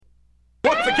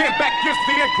again, back against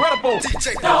the incredible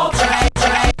DJ Dog.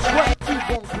 What you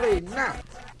gonna play now?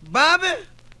 Bobby,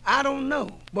 I don't know.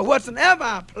 But whatsoever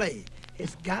I play,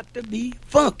 it's got to be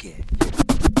funky.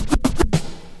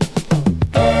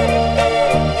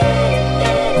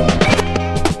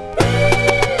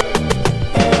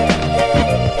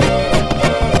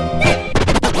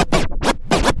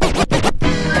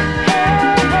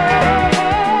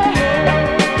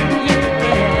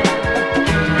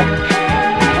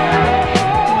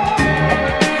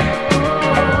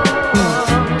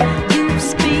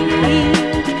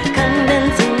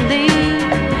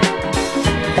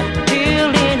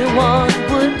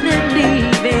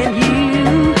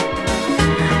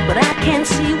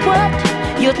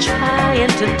 Trying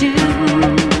to do.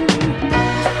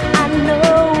 I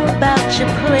know about you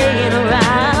playing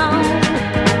around.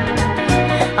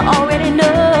 I already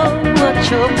know what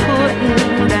you're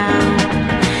putting down.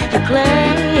 You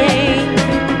claim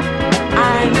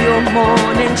I'm your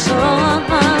morning sun.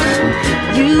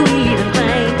 You even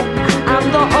claim I'm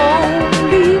the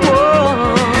only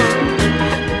one.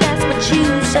 That's what you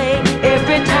say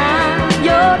every time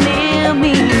you're near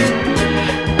me.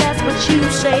 That's what you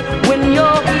say when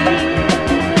you're here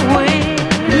with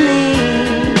me.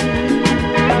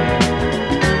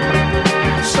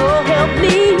 So help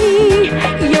me,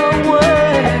 your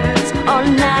words are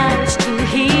nice to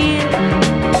hear.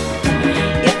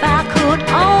 If I could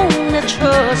only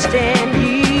trust in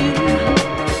you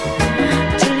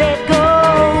to let go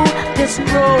this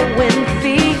growing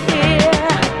fear.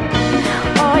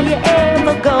 Are you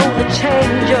ever gonna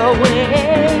change your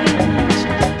ways?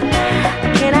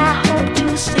 Can I hope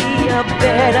to see a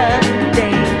better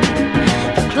day?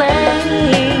 You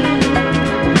claim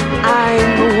I'm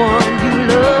the one you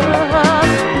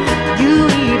love. You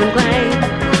even claim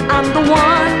I'm the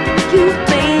one you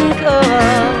think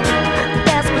of.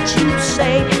 That's what you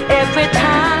say every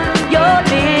time you're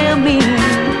near me.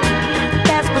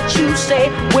 That's what you say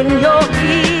when you're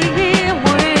here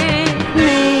with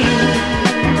me.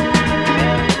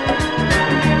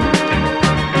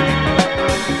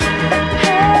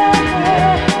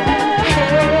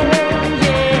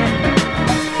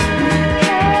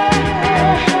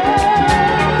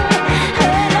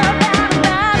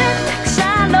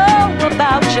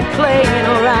 Playing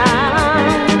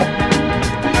around.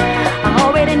 I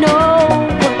already know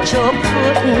what you're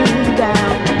putting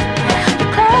down. You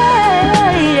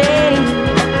claim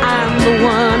I'm the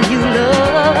one you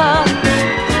love.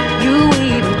 You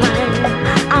even claim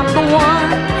I'm the one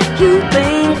you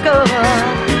think of.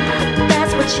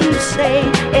 That's what you say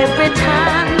every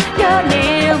time you're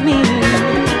near me.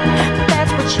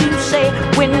 That's what you say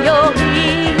when you're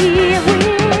here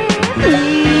with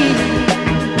me.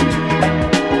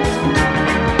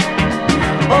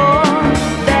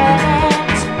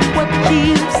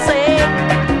 You say,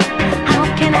 how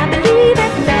can I believe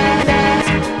it? That's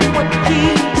what you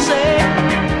say.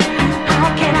 How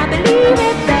can I believe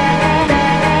it?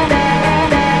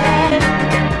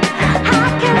 How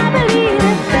can I believe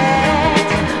it?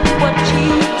 That's what you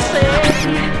say.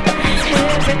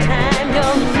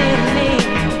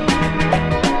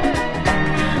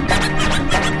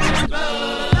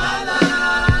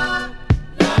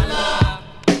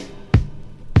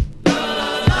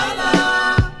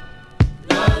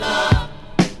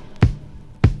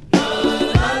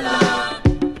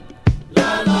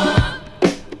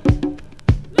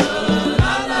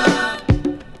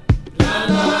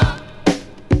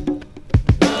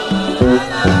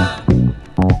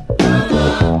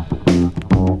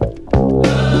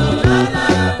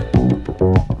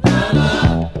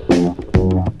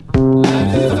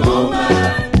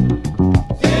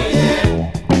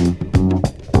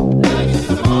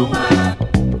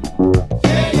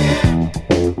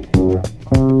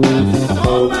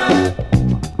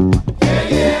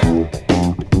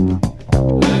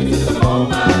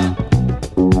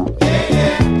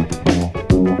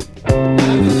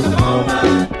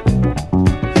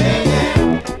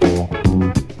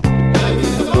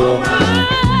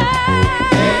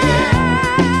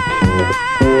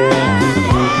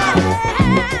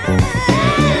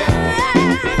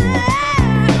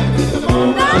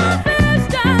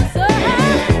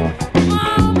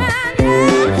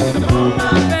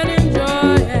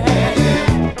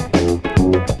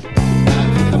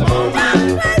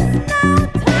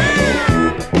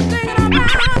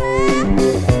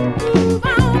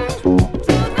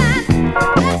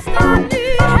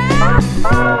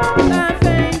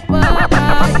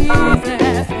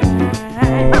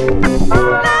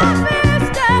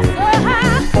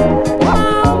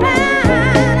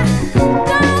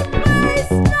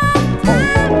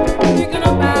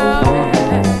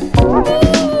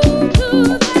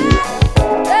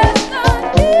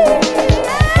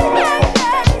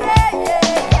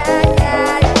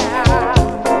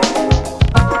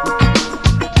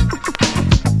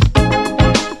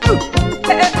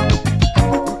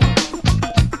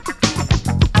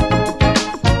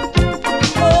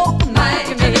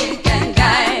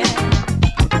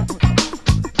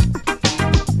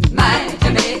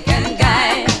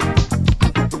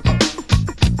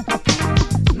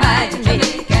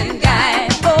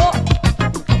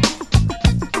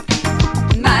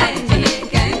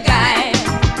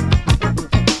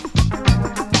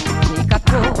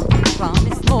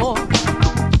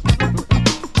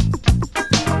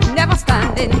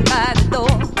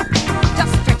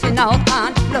 no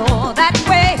control. That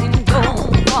way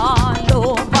don't fall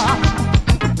over.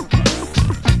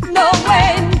 No way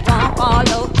don't fall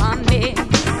over me.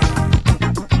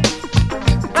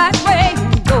 That way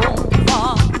don't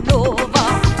fall over.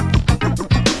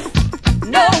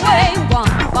 No way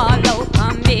won't fall over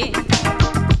me.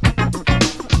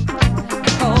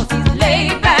 Cause he's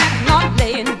laid back, not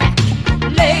laying back.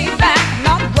 Laid back,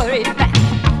 not worried back.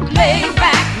 Laid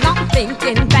back, not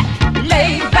thinking back.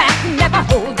 Laid back, never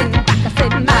holding back. I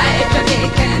said, my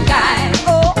Jamaican guy.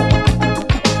 Oh,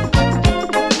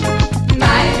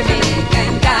 my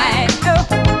Jamaican guy.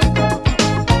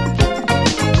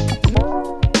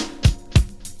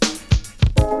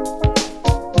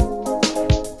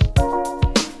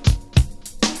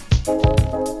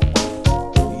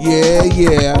 Yeah,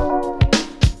 yeah.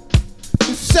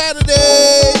 It's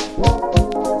Saturday.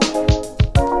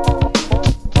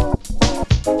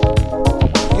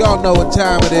 Y'all know what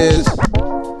time it is.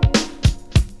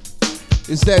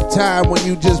 It's that time when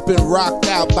you just been rocked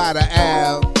out by the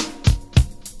Av.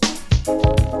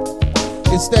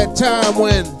 It's that time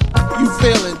when you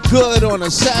feeling good on a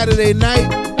Saturday night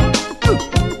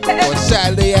or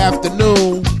Saturday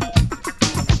afternoon.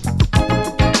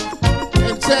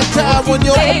 It's that time when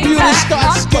your computer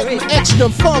starts getting extra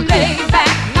funky. Laid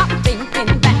back, not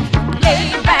thinking back.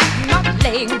 Laid back, not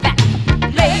laying back.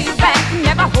 Laid back,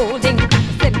 never holding back.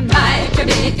 Said my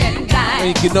Jamaican guy.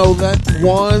 And you know that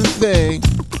one thing.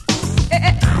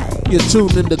 You're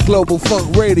tuned into Global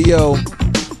Funk Radio.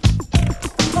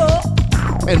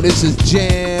 And this is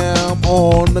Jam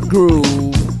on the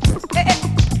Groove.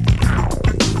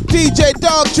 DJ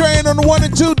Dog Train on the 1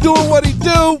 and 2 doing what he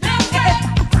do.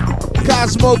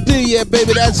 Cosmo D, yeah,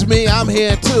 baby, that's me. I'm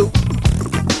here too.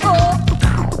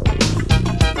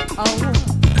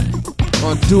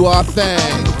 Gonna do our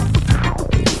thing.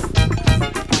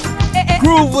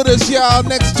 Groove with us, y'all,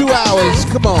 next 2 hours.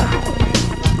 Come on.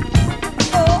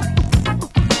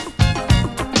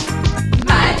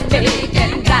 My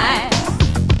Jamaican guy.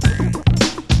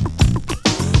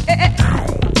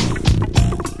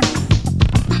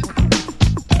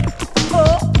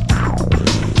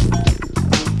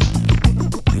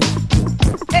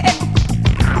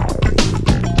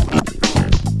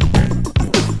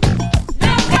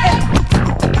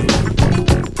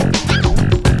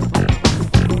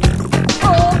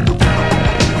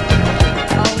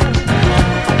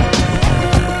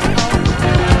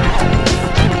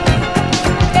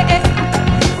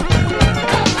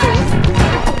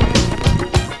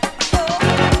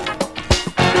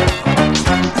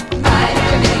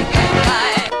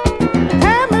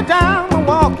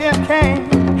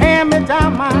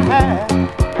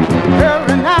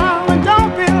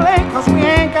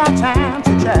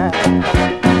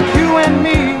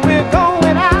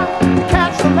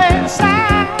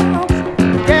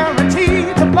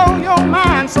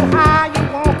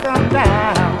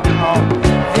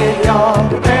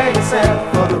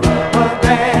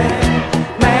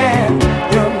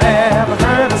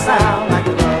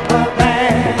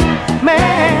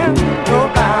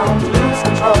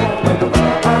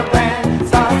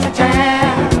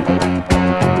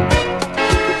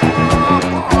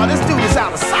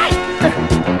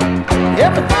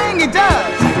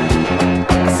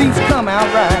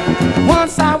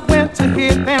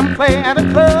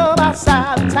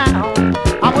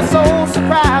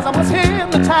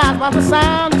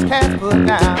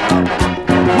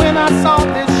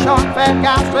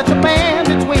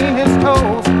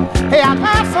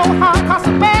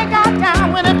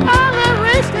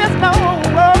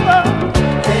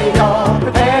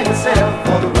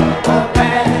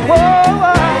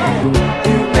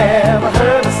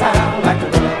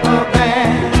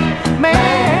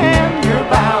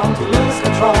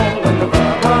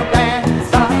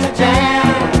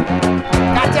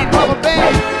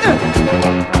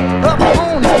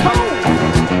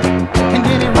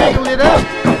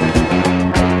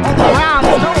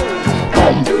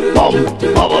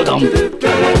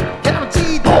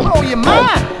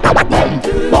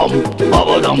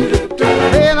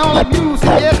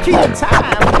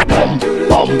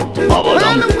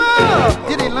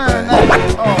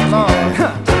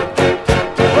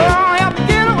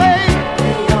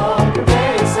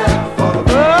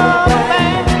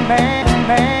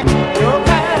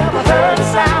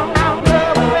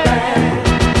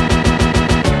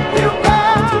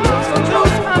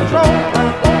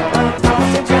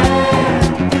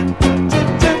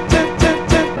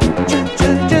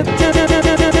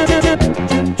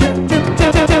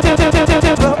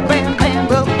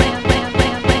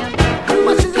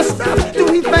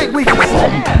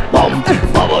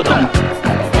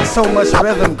 So much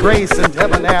rhythm, grace, and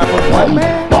debonair for one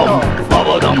man. Oh.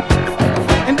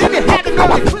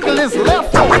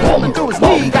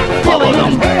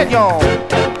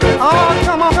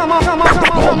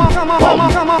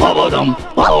 bum,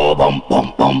 oh bum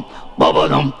bum bum, bubba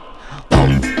dum,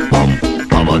 bum bum,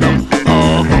 bubba dum,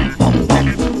 oh bum bum bum,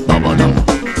 bubba dum,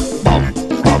 bum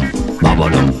bum, bubba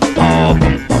dum, oh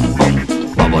bum bum bum,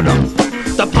 bubba dum.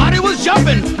 The party was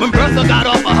jumping when Bertha got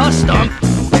off of her stump.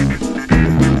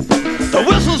 The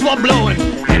whistles were blowing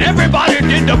and everybody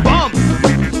did the bump.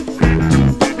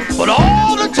 But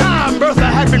all the time Bertha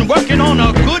had been working on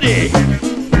a goodie.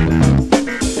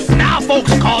 Now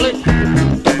folks call it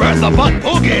the Bertha Butt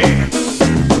Boogie.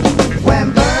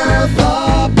 When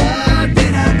Bertha Butt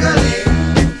did a goodie,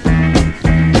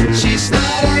 she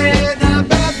started the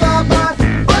Bertha Butt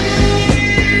Boogie.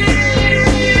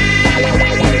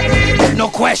 No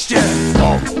question.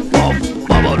 Bum bum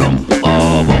bubba dum,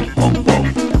 oh bum bum bum,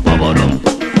 bubba dum,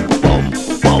 bum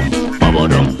bum bubba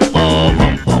dum, oh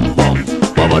bum bum bum,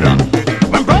 bubba dum.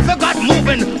 When Bertha got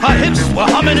moving, her hips were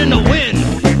humming in the wind.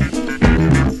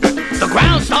 The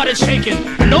ground started shaking,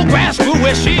 no grass grew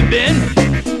where she'd been.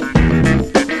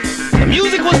 The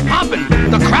music was popping,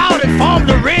 the crowd had formed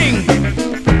a ring.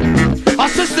 Our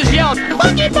sisters yelled,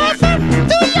 Boogie Bertha,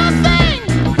 do your thing!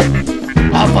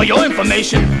 For your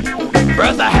information,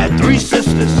 Bertha had 3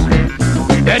 sisters,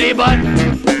 Betty Butt,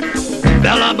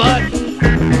 Bella Butt,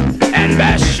 and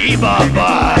Bathsheba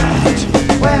Butt.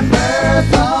 When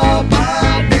Bertha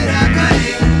Butt did a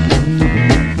goodie,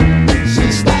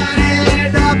 she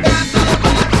started the Bertha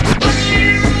Butt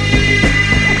Boogie.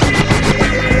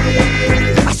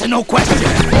 I said no question.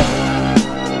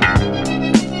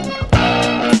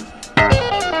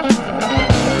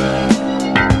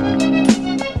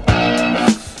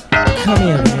 Come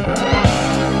here, baby.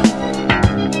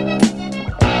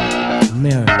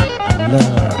 Mary, I love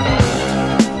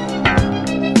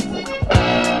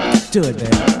you. Do it,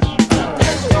 baby.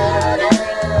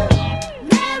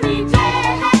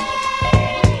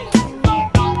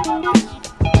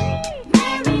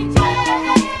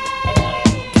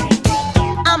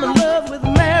 I'm in love with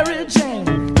Mary Jane.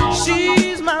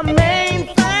 She's my main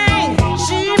thing.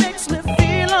 She makes me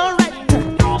feel alright.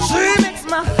 She makes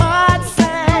my heart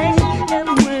sing. And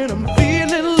when I'm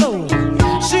feeling low,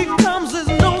 she comes as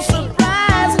no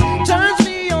surprise. Turns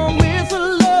me on with her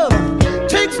love.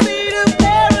 Takes me to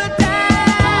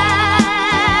paradise.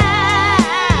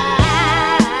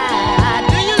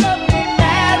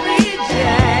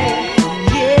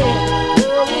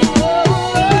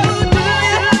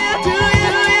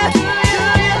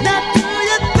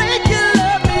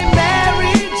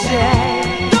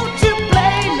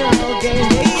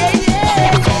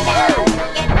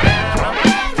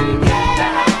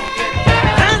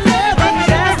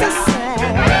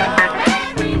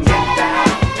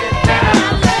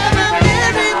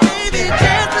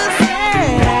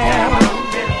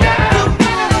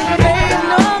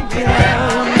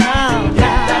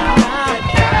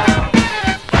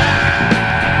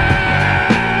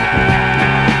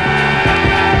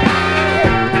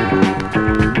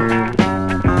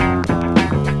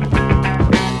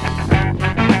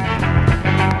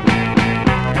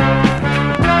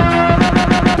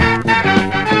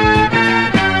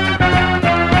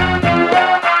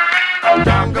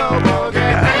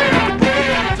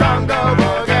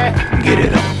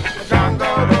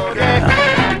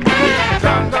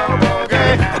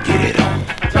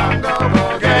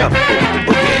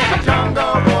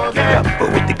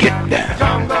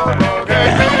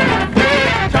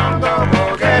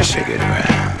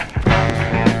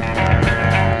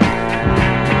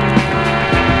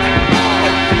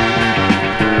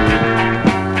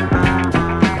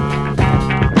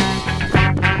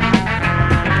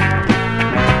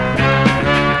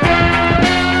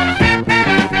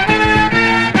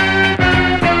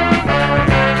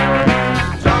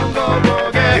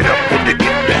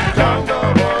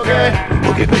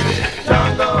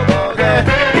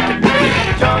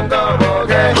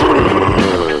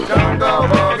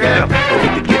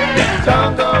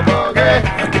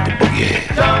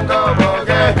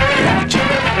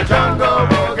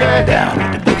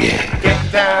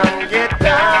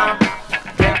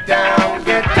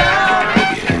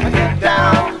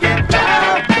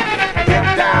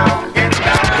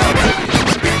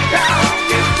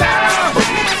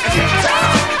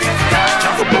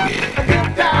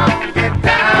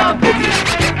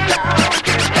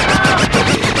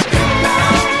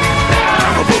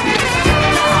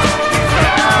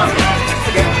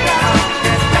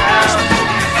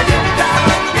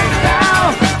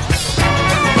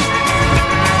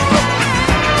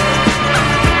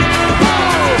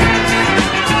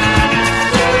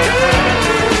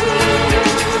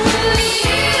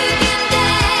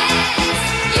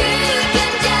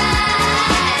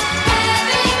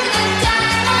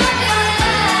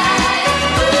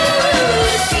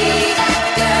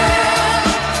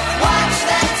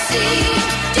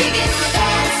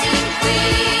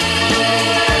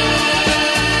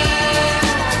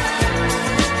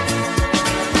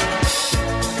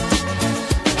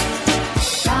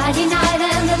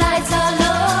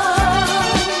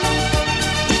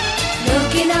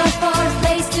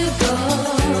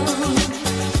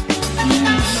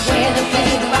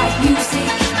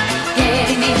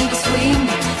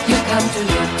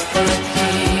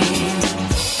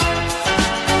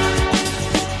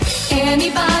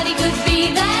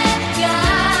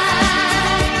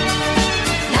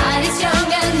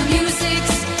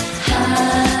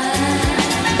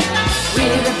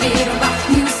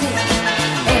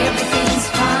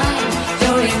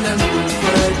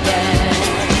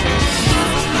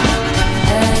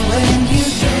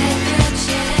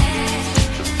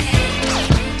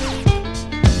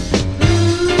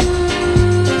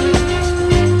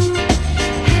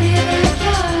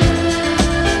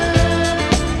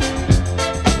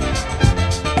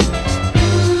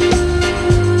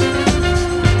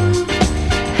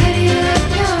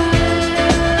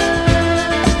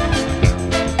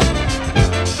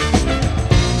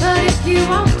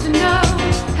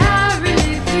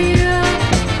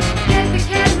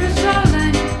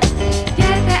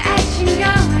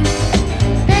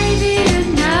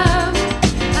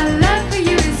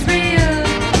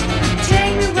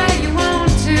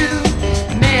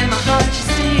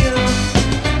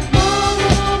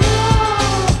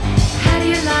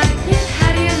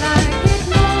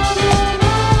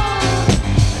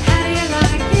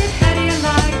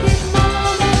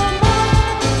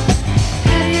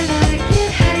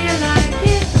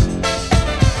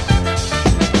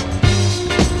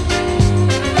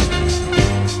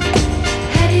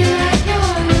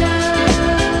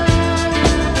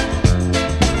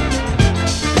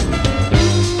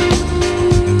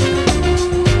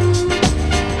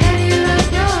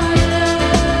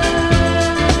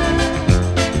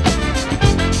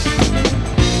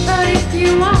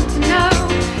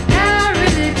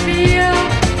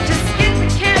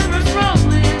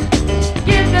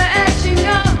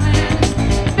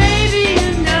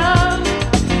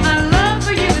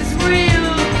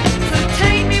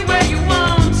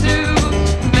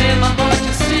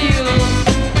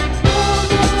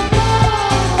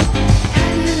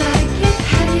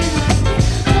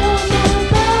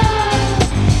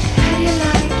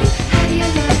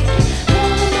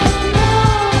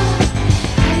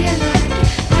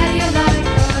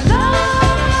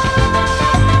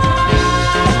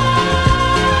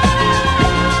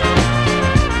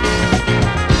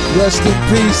 Rest in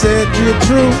peace, Andrea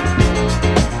True.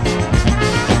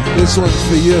 This one's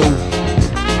for you.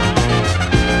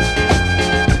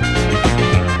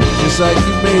 Just like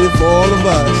you made it for all of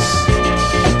us.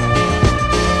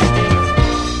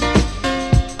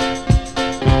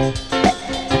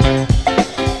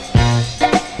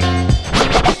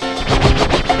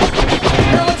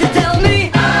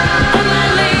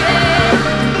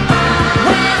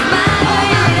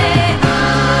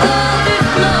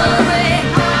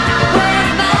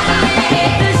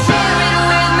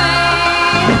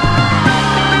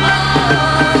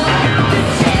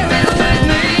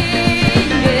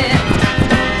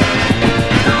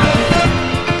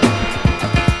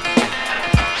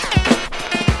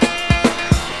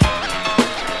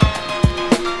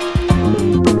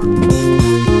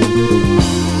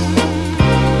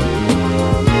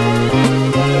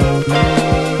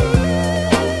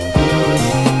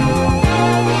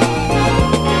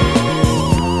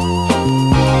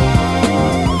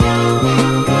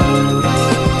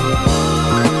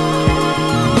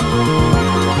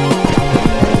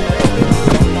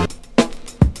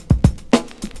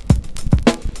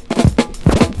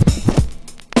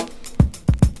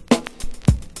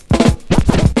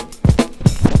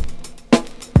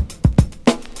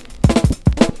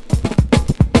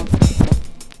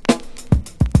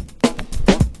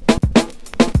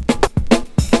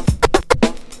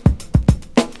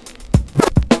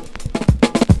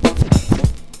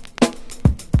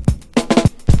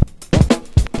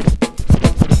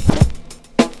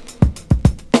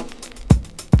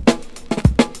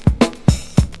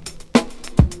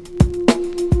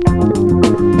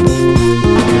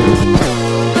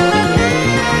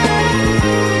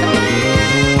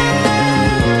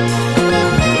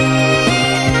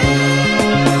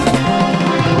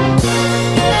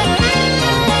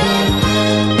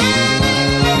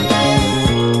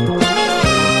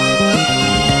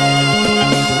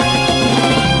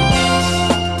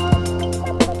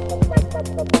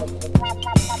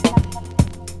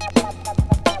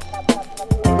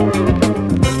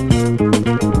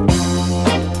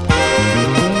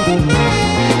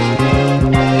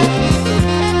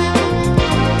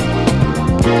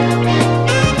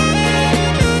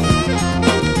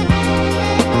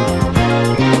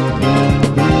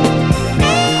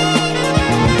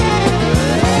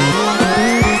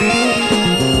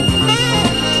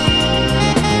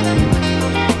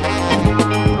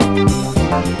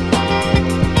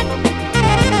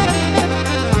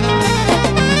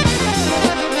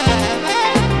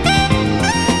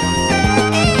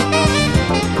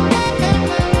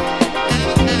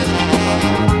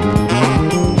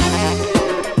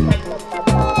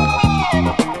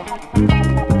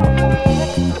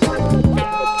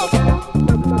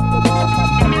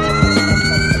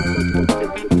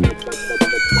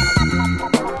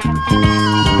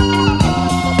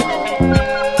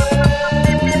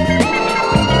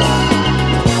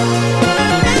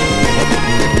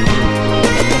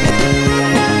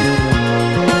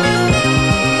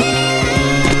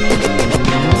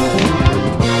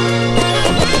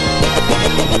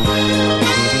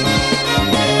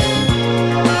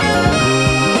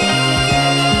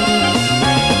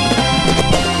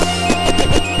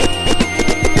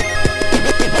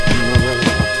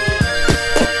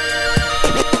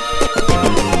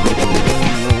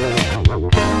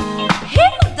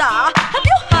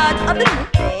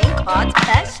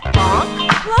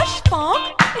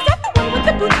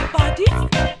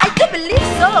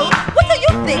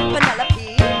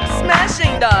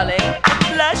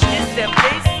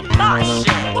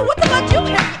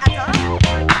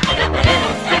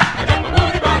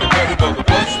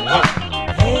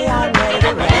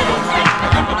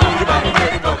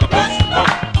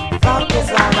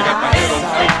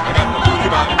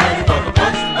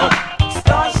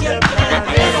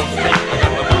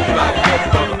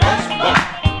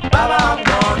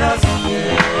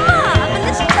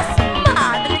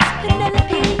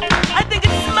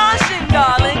 Smashing,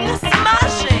 darling,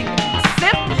 smashing,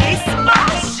 simply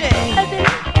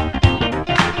smashing.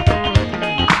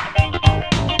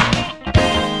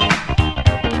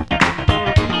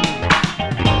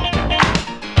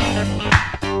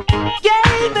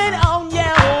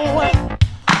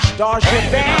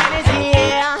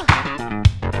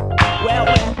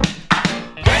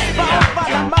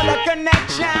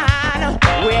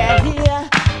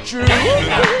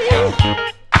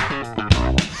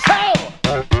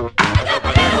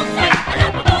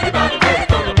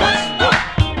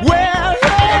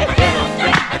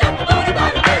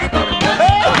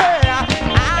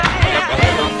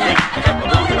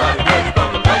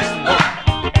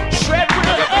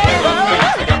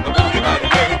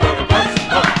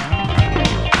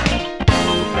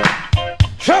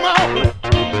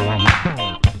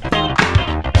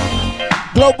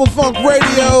 Global Funk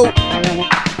Radio,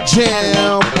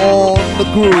 jam on the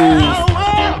groove.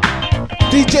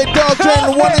 DJ Dog Train,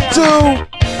 the 1 and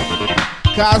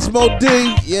 2. Cosmo D,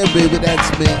 yeah baby, that's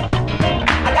me.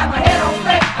 I got my head on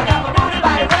straight, I got my booty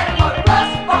body ready for the bus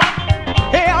funk.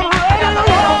 Hey, I'm ready to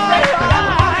roll.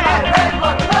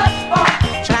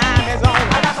 Time is on.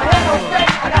 I got my head on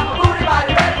straight, I got my booty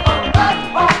body ready for the bus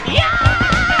funk. Yeah!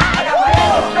 I got my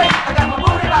head on straight, I got my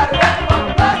booty body ready for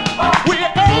the bus funk. We're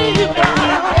ready to I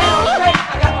got my head on straight,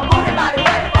 I got my booty body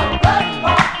ready for the bus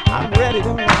funk. I'm ready to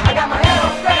roll. I got my head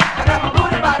on straight, I got my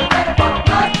booty body ready for the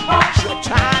bus funk.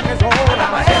 Time is on. I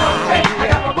got my head on straight, I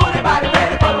got my booty body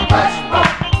ready for the bus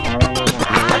funk.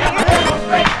 I got my head on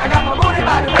straight, I got my booty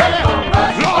body ready for the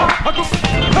bus funk.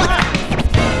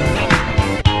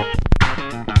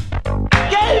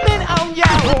 Game it on ya.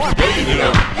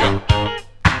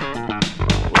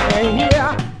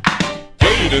 Yeah.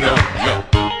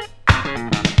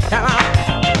 Come on.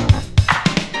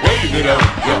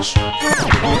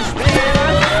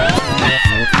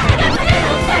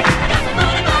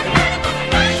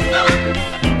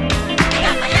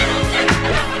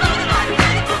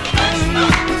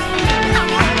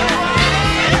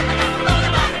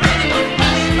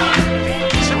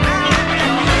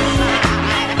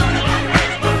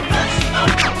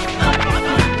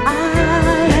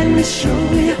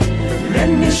 Let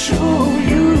me show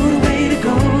you the way to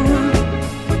go.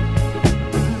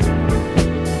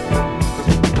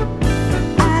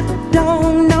 I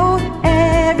don't know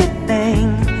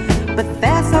everything, but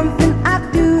there's something I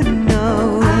do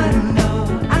know. I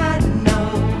know.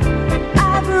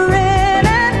 I've read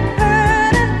and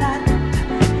heard a lot,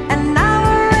 and now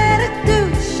I'm ready to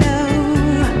show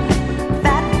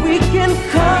that we can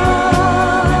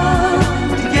come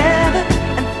together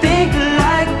and think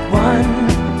like one.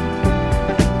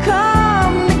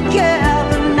 Come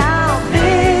together now,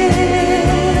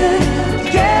 live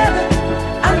together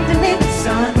underneath the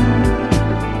sun.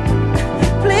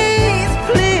 Please,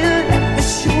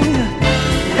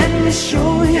 let me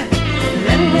show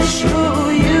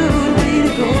you the way to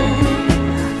go.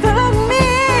 Follow me,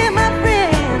 my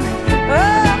friend.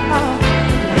 Oh,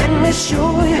 let me show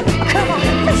you. Come on,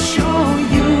 let me show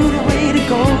you the way to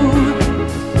go.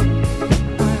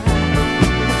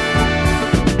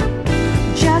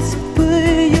 Just put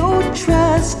your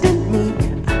trust in me.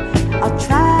 I'll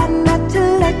try not to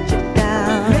let you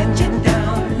down. Let you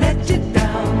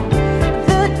down.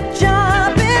 The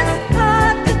job is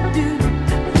hard to do,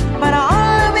 but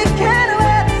all we can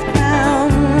wear is crown.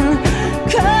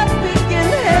 'Cause we can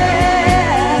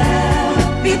help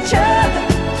each other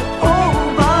to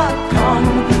overcome.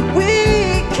 We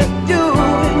can do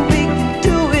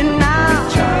it now.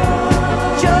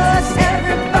 Just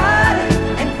everybody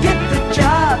and get the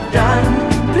job done.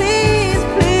 Please,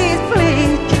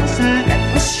 just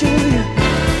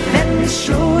let me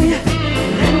show you.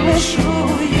 Let me show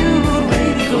you the way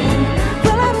to go.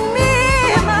 Follow me,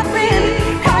 my friend.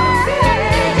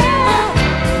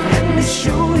 Let me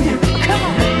show you. Come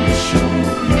on, let me show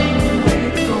you the way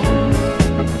to go.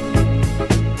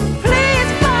 Please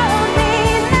follow me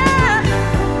now.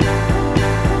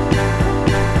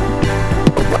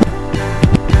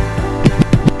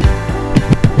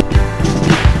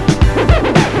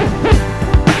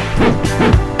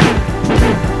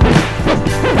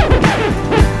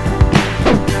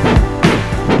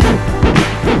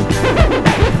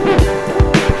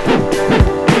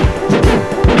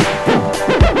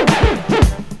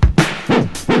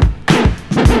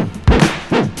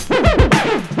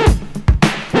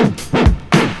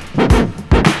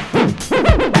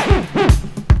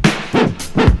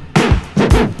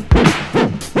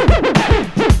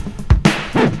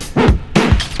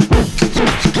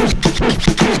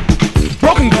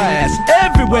 Broken glass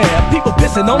everywhere. People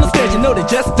pissing on the stairs, you know they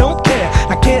just don't care.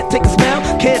 I can't take the smell,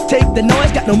 can't take the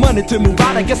noise. Got no money to move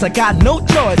out, I guess I got no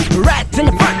choice. Rats in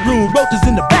the front room, roaches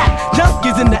in the back,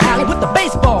 junkies in the alley with the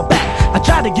baseball bat. I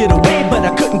tried to get away, but I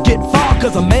couldn't get far,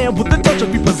 'cause a man with a touch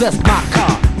repossessed my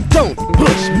car. Don't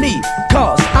push me,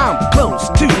 'cause I'm close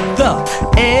to the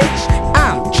edge.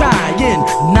 I'm trying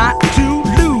not to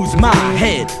lose my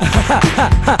head.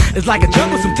 It's like a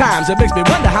jungle sometimes, it makes me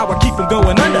wonder how I keep from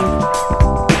going under.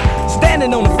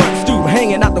 Standing on the front stoop,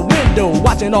 hanging out the window,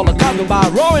 watching all the cars go by,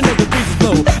 roaring as the breezes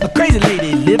blow. A crazy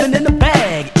lady living in a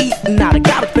bag, eating out of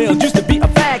garbage pails, used to be a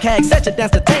fag hag, such a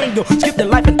dance to tango, skipped the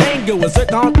life and tango. A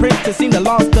zircon princess seemed to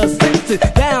lost her senses,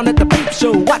 down at the peep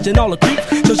show, watching all the creeps,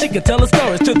 so she could tell her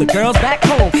stories to the girls back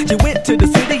home. She went to the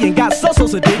city and got so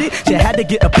did it. She had to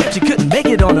get a pimp, she couldn't make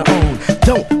it on her own.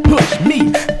 Don't push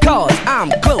me, 'cause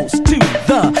I'm close to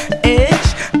the edge.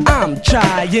 I'm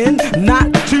trying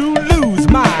not to lose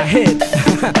my head.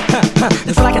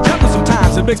 It's like a jungle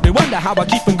sometimes, it makes me wonder how I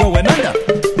keep from going under.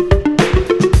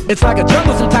 It's like a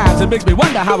jungle sometimes, it makes me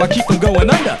wonder how I keep from going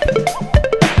under.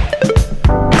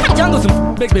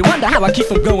 Jungle makes me wonder how I keep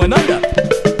from going under.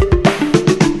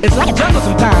 It's like a jungle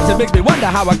sometimes, it makes me wonder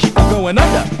how I keep from going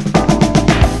under.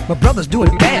 My brother's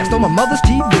doing fast on my mother's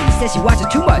TV. Says she watches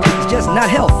too much, it's just not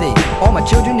healthy. All my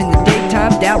children in the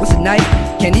daytime, Dallas at night.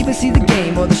 Can't even see the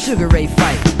game or the Sugar Ray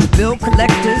fight. The bill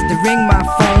collectors, they ring my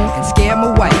phone and scare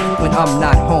my wife when I'm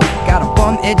not home. Got a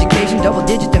bum education,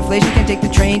 double-digit inflation. Can't take the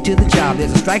train to the job,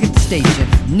 there's a strike at the station.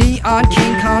 Neon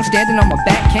King Kong standing on my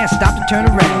back, can't stop to turn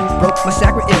around. Broke my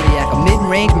sacroiliac, a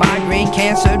mid-range migraine,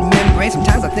 cancer membrane.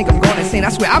 Sometimes I think I'm going insane, I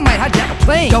swear I might hijack a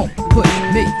plane. Don't push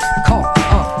me, come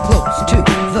close to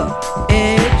the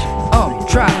edge. I'm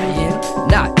trying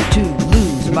not to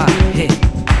lose my head.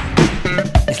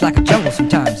 It's like a jungle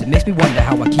sometimes, it makes me wonder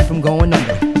how I keep from going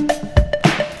under.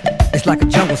 It's like a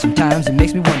jungle sometimes, it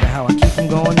makes me wonder how I keep from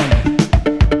going under.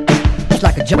 It's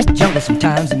like a jungle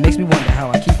sometimes, it makes me wonder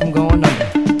how I keep from going under.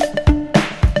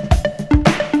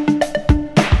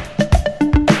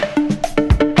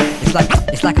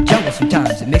 It's like a jungle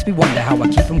sometimes, it makes me wonder how I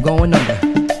keep from going under.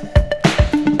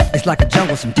 It's like a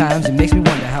jungle sometimes, it makes me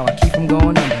wonder how I keep from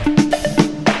going under.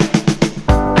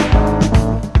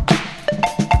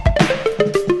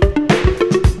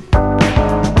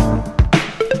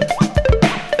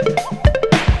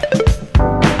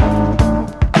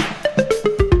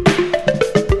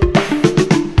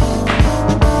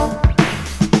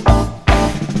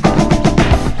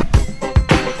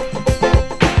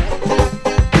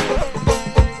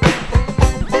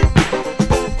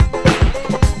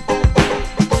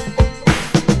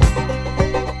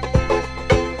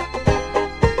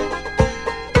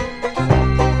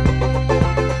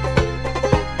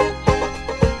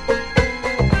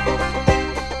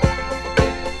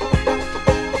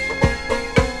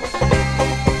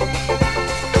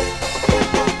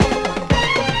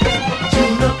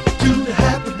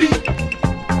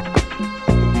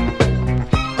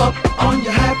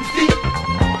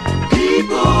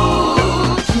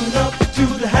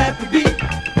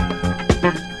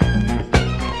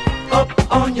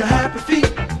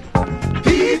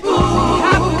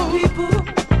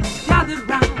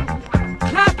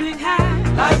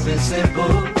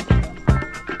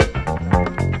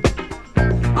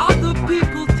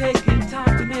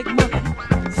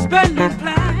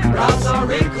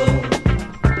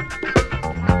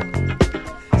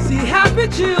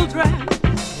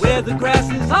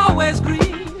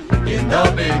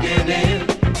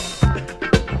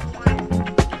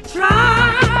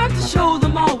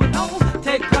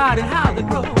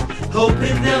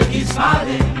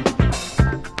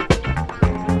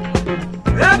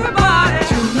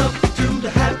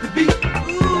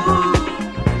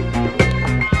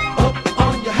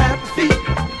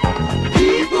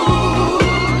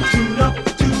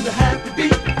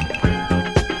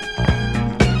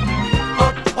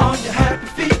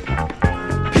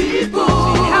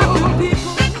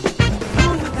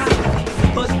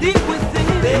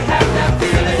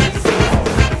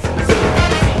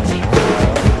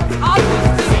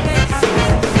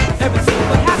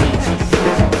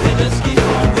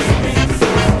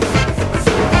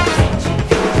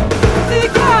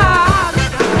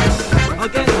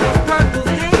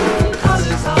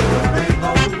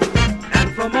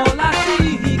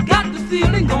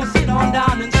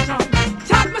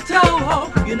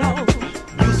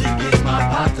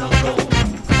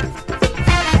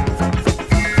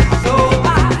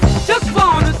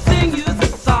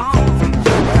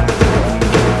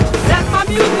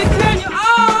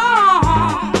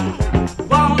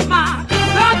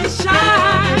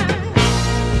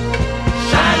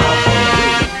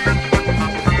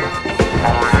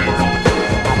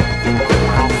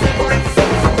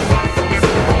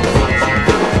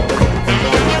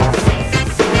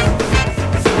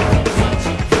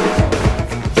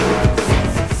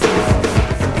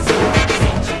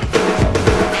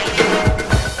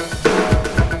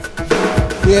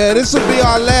 Yeah, this will be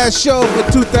our last show for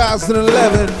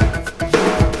 2011.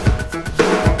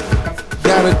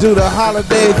 Gotta do the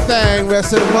holiday thing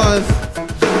rest of the month.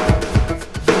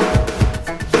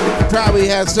 Probably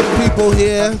have some people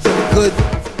here, some good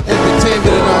entertainment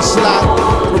in our slot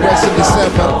for the rest of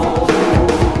December.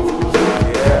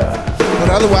 But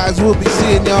otherwise, we'll be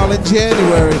seeing y'all in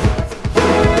January.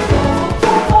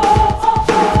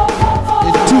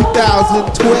 In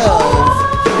 2012.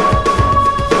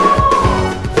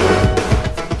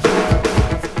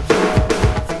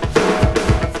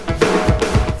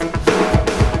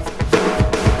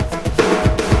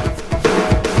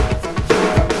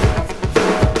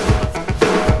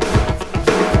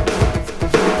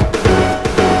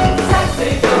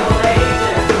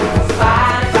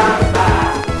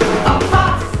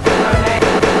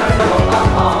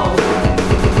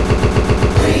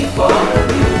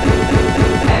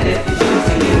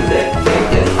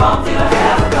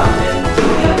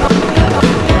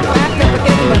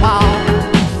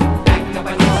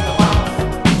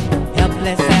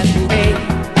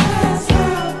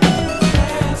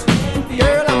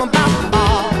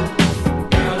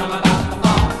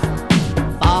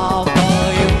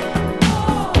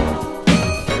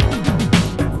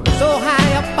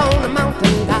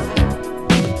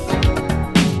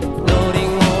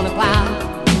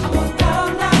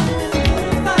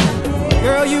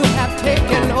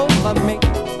 for me.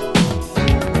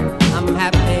 I'm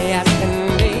happy as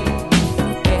can be.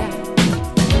 Yeah.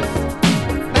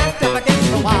 Backed up against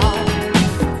the wall.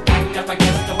 Backed up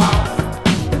against the wall.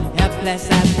 Helpless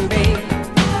as can be.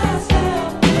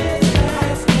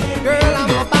 Girl, I'm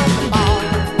about to fall.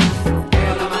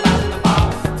 Girl, I'm about to fall.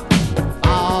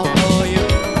 All for you.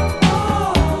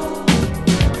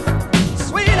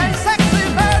 Sweet and sexy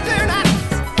virgin eyes.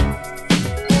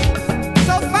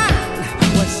 So fine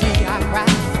was she, I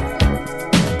cried.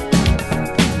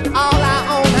 All I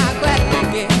own, I gladly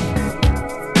give.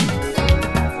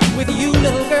 With you,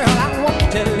 little girl, I want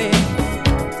to live.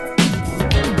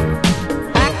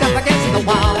 Backed up against the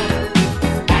wall.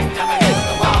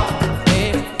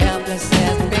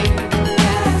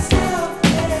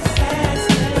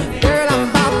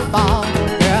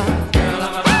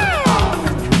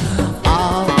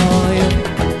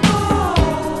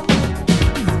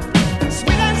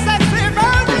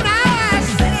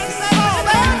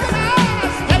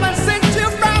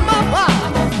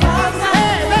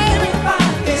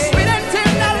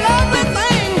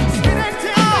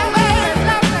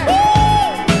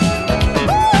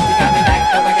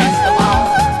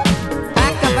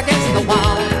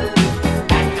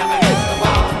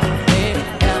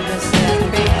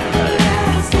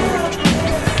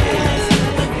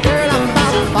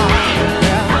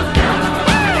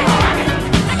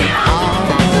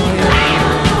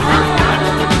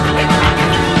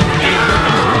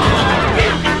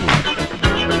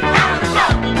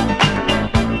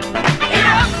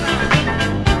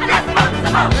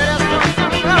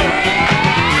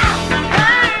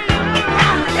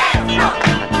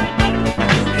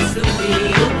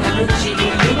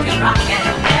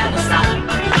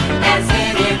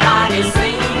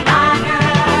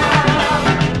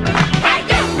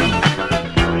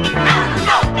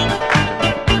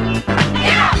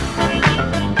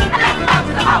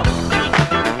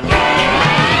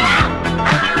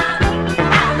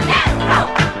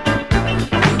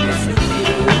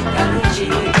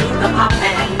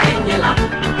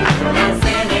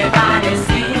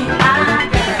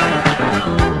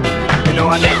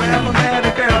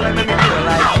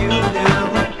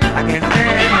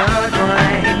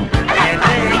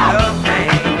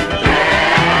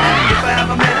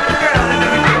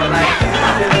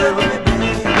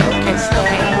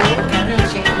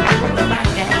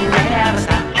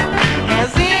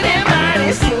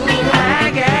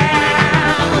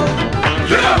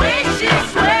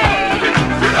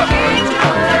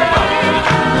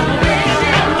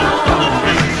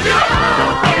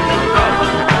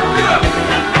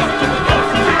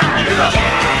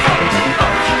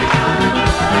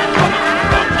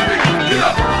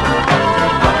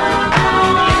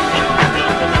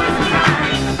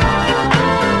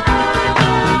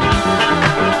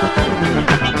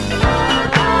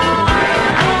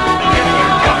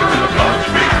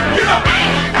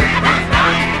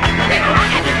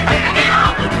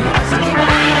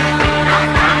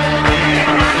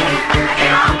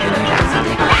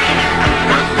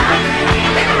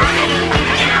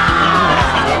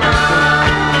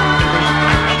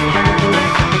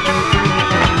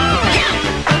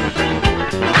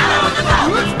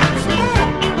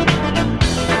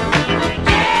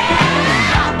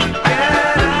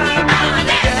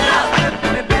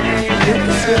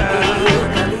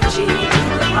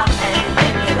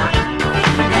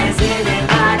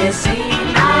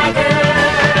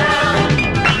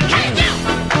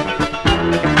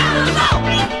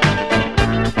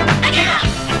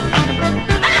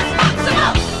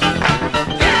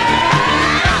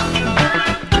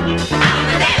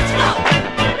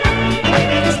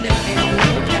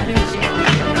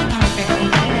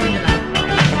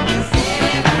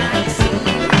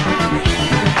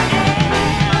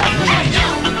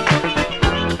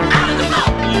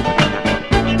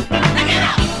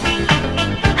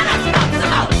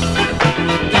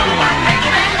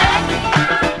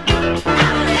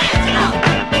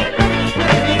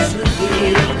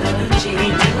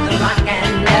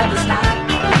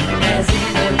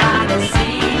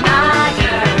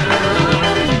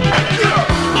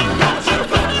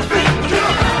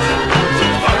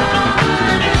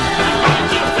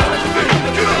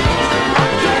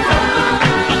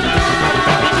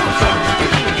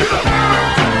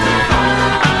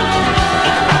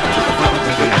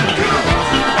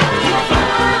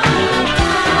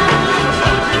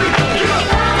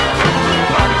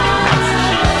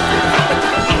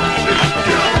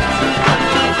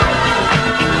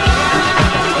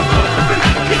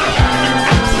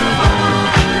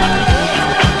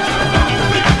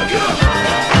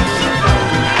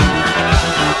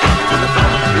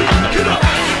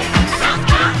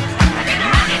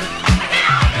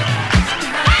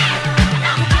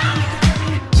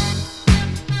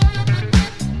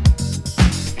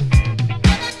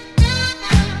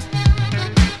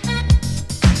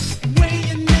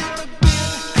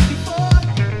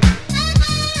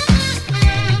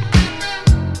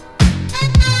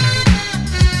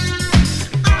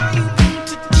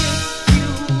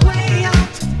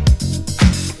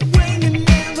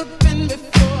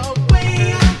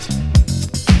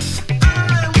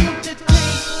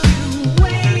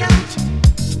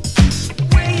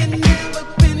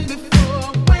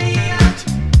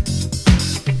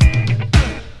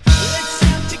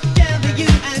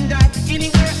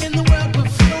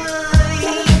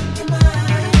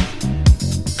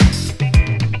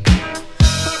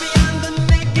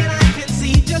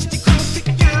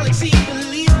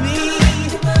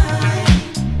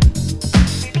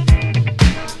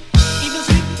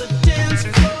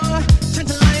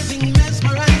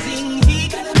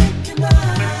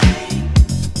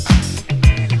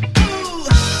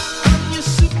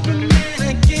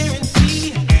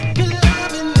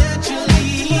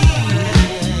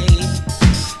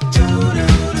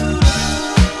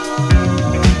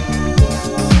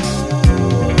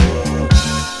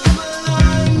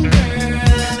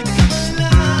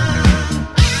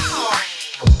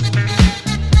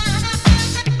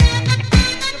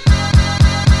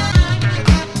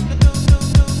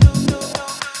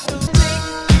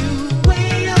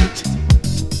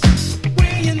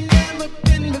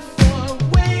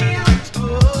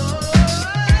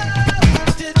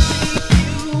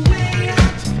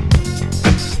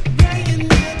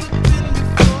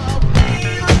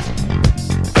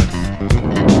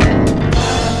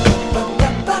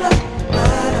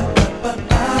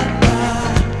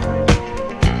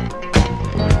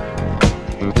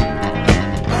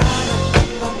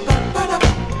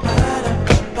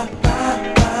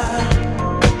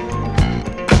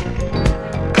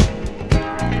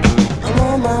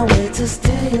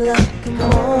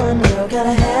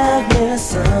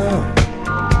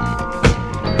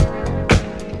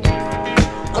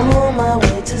 I'm on my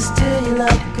way to steal your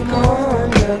love. Come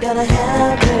on, girl, gotta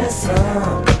have this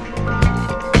song.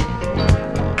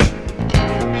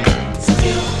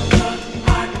 Steal your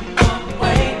heart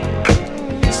away.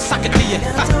 Suck it to you.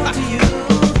 Can I talk to you?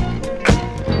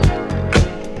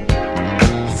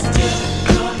 Steal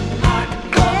your heart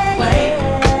away.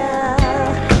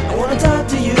 I wanna talk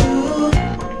to you.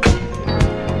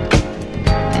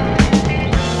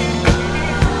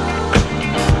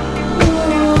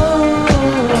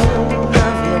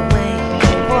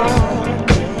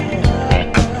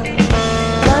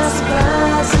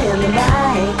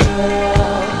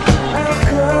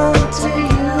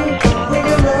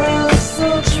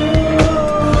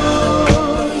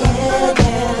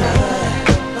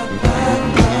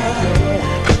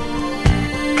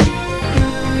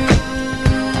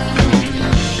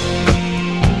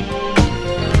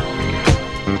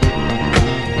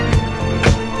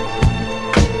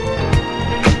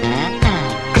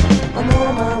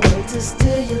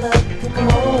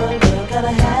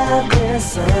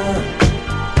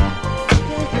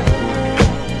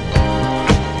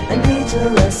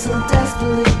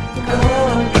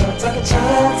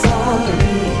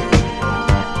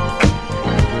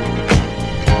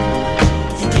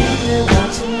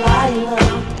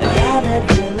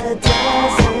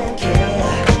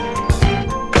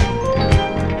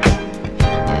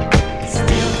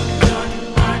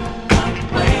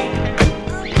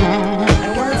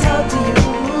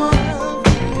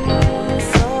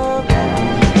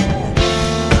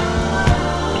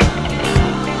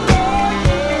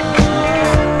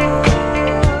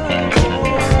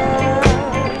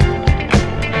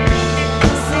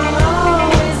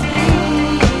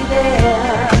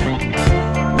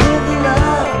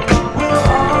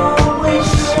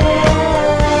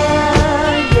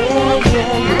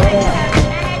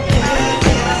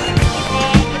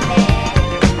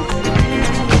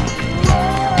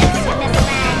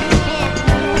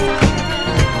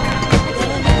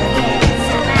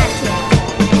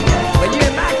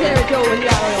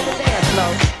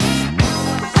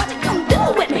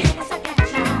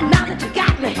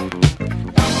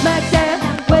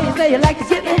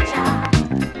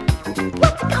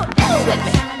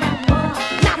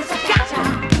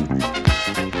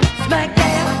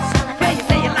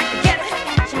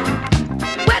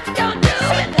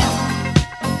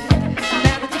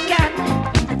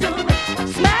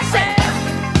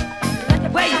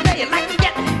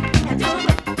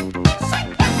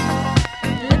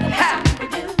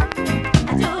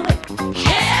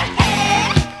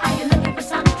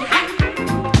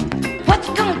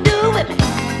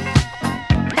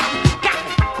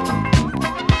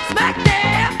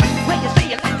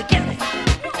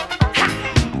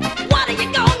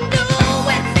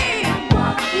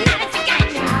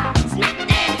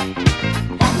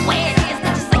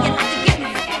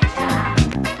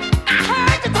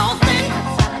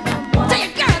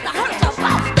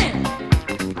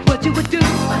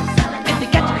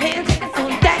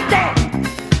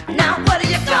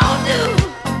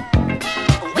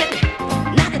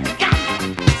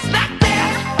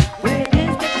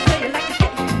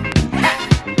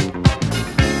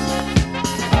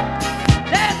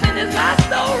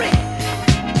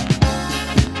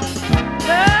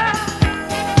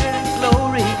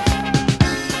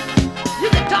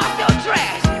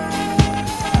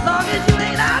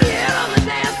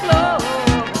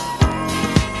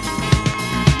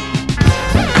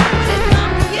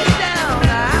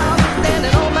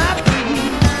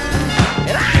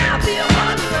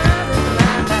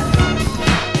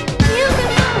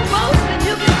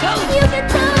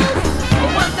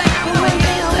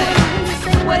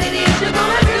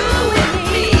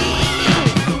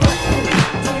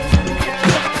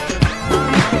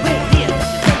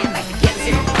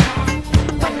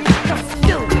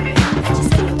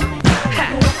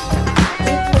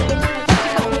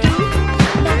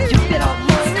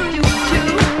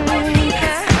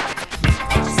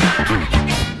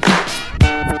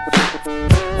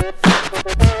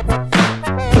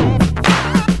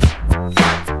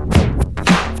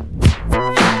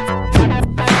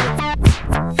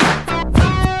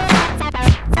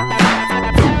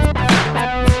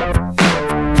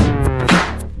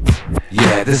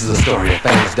 This is a story of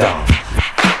famous dog.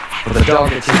 For the dog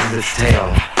that chases its tail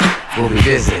will be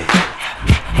busy.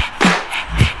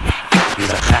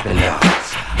 These are clapping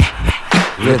dogs,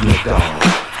 rhythmic dogs,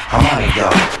 harmonic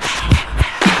dogs,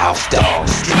 house dogs,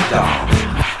 street dogs,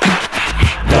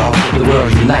 dogs of the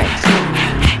world unite,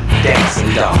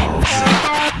 dancing dogs.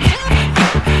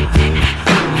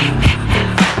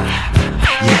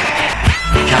 Yeah,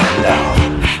 counting dogs,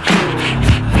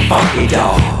 funky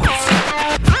dogs.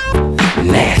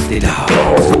 Nasty. Nasty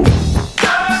dog.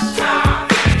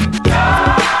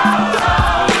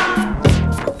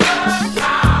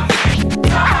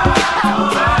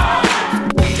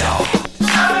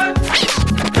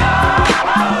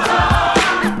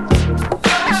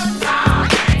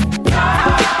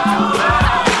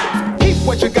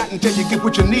 What you got until you get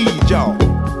what you need, y'all.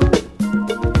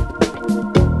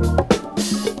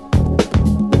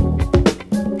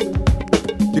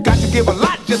 You got to give a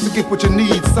lot just to get what you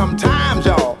need sometimes,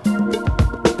 y'all. Give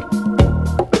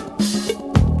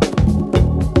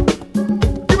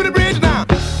me the bridge now.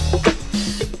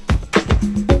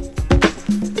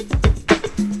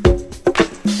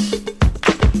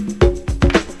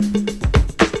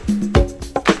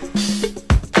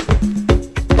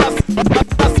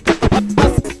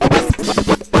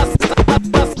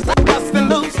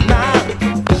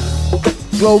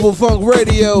 Global Funk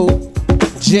Radio,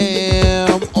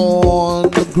 jam on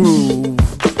the groove.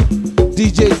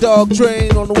 DJ Dog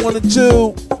Train on the 1 and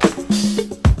 2.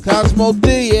 Cosmo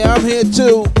D, yeah, I'm here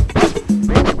too.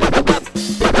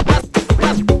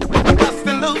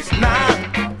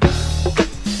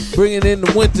 Bringing in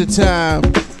the winter time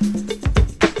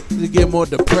to get more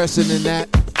depressing than that.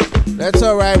 That's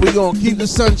alright, we're gonna keep the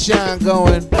sunshine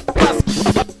going.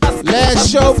 Last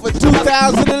show for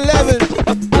 2011.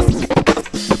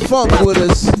 Funk with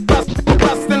us.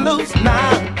 Bustin' loose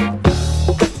now.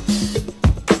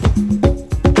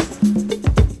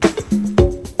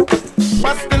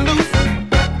 Bustin' loose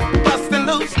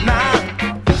now.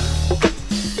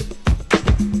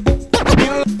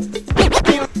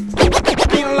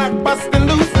 Feel like bustin'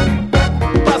 loose now.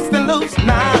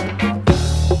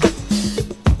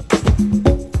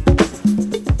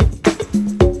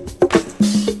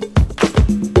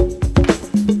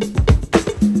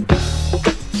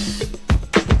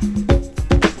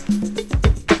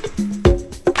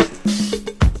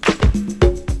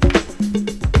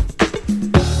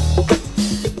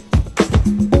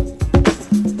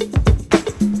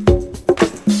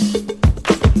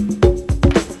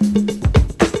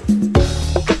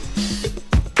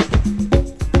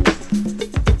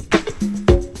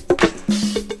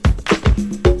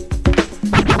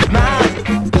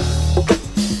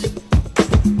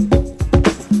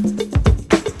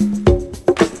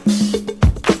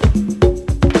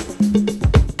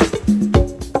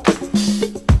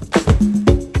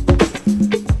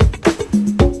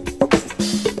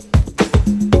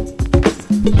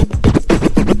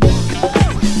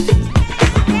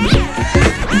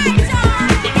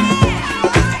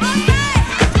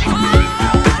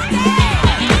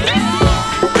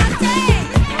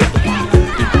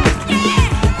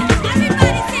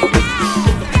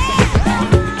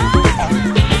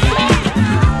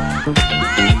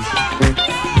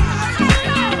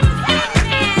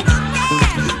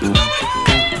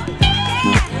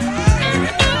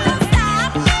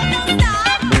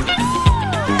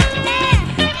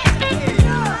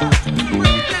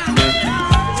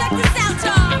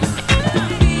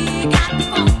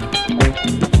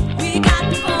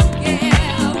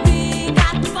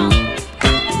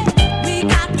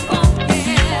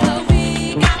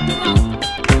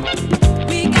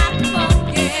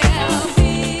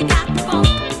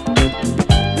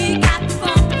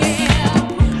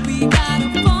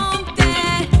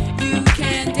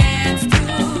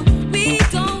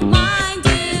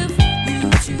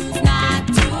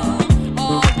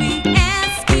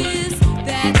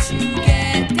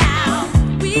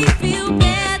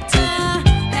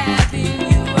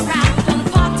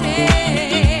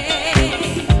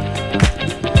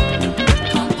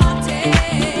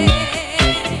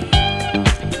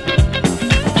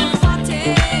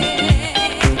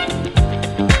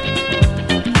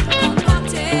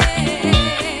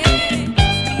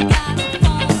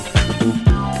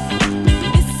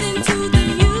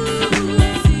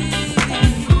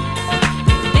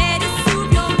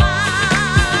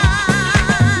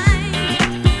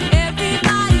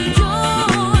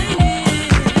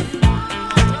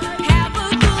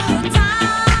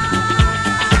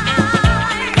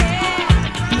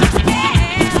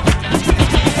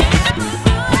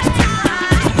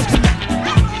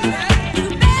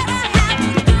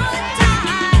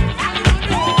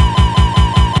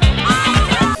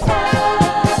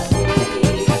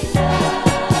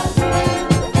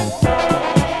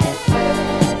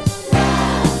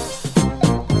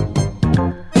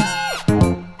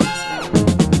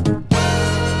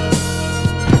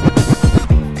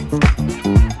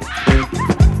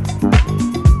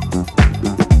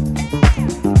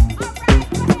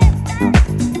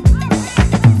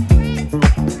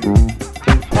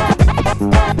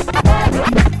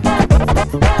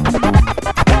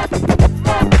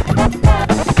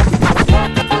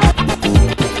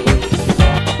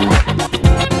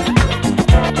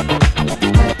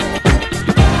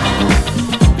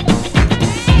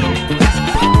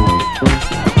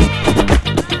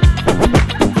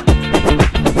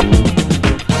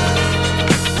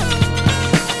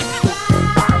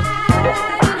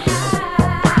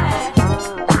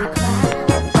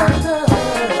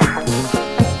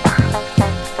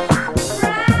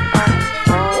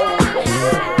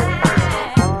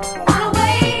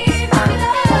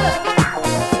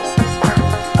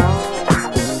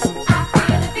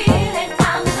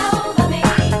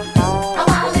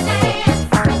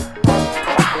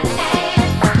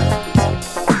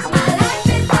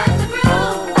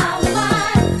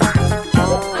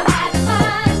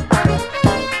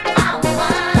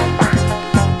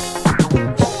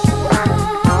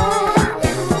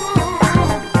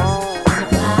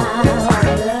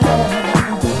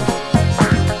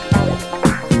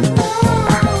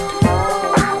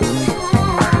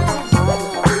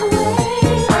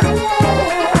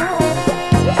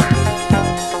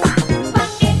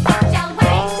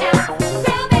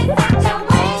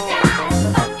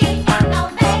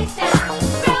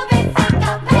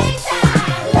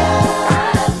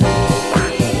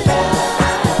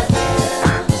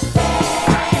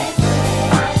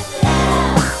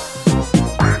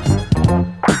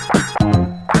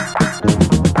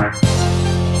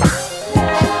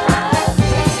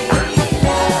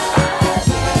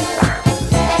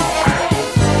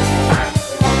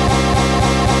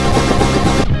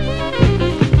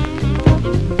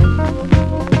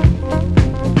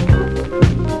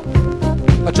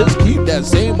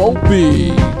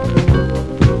 B.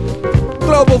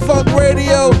 Global Funk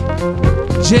Radio,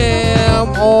 Jam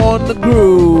on the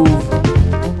Groove.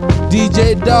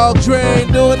 DJ Dog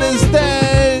Train doing his thing.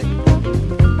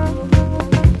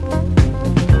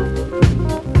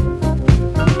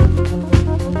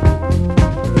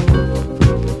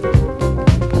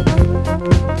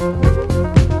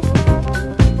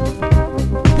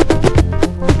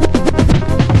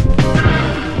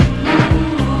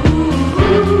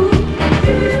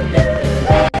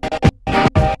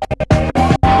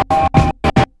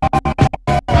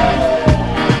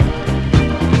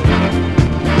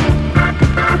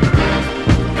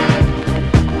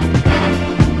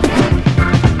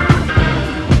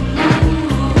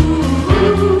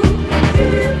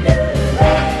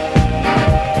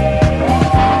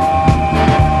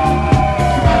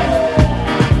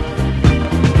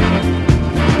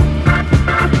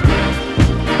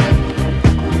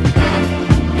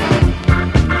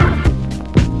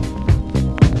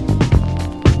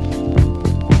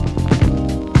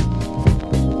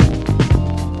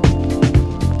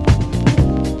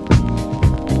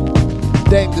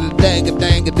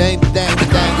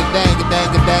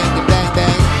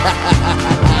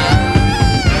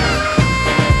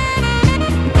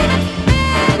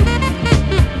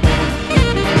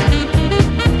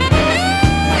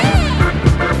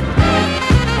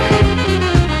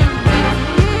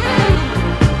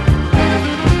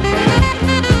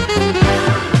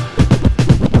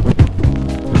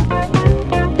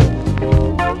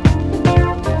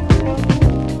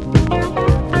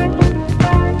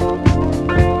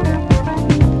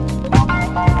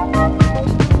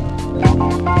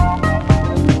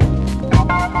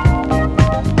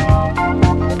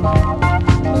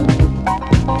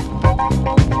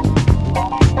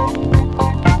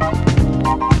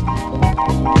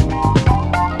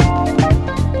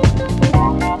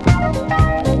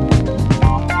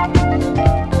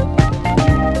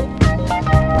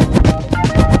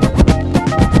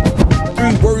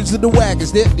 The wagon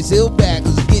step is still back,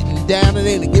 cause getting down and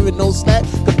ain't giving no slack.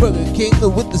 The Burger King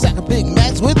with the sack of Big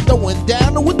Macs, with throwing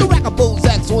down with the rack of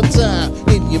Bozaks one time.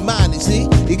 In your mind, you see,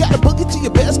 you gotta book it to your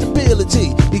best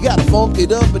ability. You gotta funk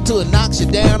it up until it knocks you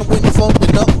down. And when you're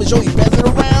funking up, make sure you pass it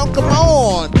around. Come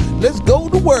on, let's go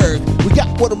to work. We got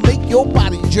what'll make your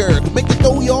body jerk. Make you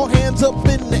throw your hands up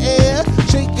in the air,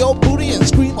 shake your booty and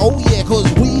scream, oh yeah,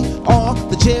 cause we are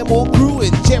the Jam On Crew,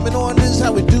 and jamming on this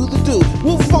how we do the do.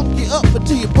 We'll funk you up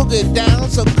until you book it down.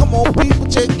 So come on people,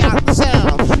 check out the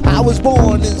sound. I was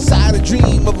born inside a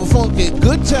dream of a funky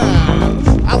good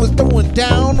time. I was throwing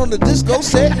down on the disco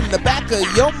set in the back of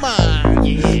your mind.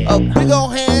 A big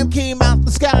old hand came out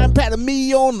the sky and patted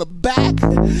me on the back.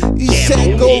 He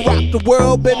said go rock the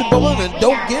world, baby boy, and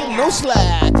don't give no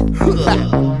slack.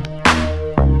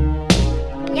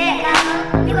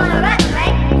 Yeah, you gonna rock,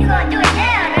 right? You gonna do it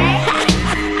now, right?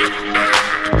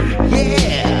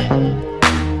 Yeah.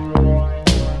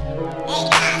 What's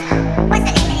the name of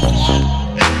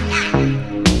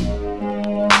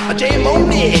A Jam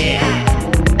on it.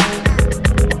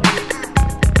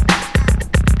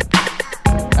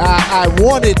 I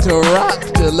wanted to rock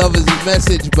the Lover's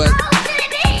Message, but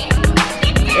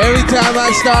every time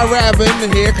I start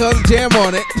rapping, here comes Jam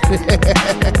on it.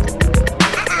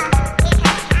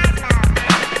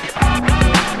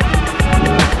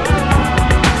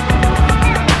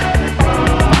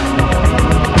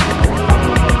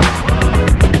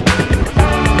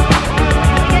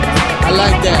 I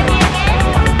like that.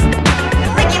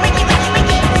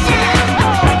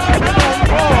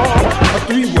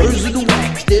 Three words of the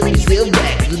wax, still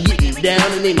back. We're getting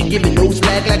down and ain't giving no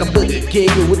slack, like a Burger King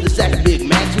with the sack of Big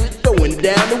Macs. We're throwing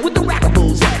down and with the rack of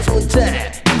Bozaks on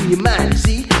time. In your mind, you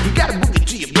see, you gotta book it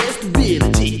to your best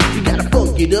ability. You gotta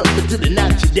funk it up until it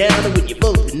knocks you down, and when you're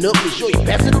funking up, make sure you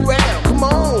pass it around. Come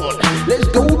on, let's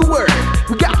go to work.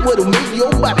 We got what'll make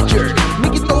your body jerk.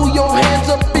 Make you throw your hands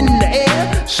up in the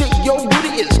air, shake your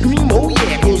booty and scream, oh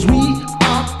yeah, cause we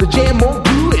are the Jam On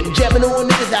Crew, and jamming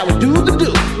on it is how we do the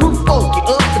do. We'll funk you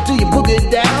up until you book it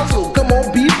down. So come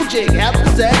on, people, check out the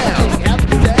sound. Check out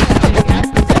the sound.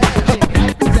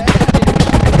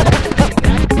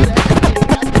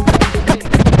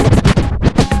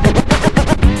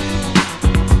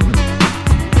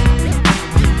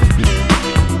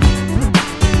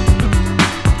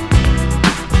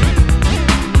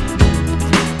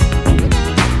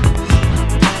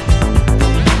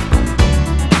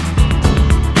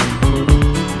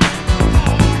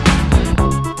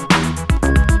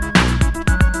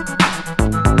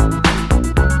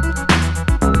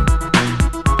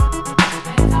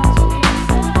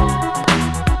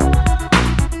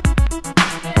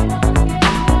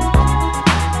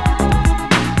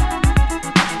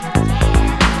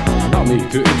 me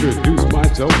to introduce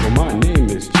myself. Well, my name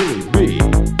is Chili B,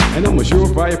 and I'm a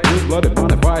surefire, full-blooded,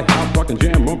 bonafide, house rockin'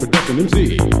 jam on production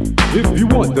MC. If you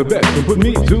want the best, then put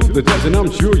me to the test, and I'm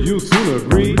sure you'll soon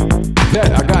agree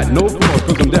that I got no flaws,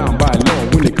 cause I'm down by law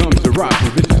when it comes to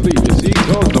rockin' viciously, you see.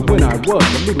 Cause when I was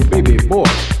a little baby boy,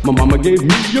 my mama gave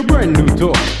me a brand new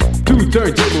toy. 2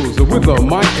 turntables with a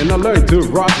mic, and I learned to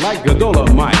rock like a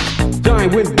Dolomite.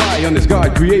 Time went by on this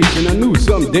God creation. I knew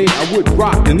someday I would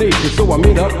rock the nation, so I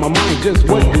made up my mind just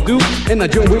what to do, and I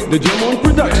joined with the Jam On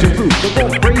production crew. So go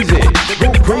crazy,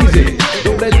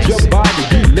 don't let your body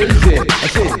be lazy. I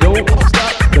said don't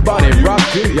stop the body rock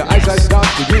till your eyesight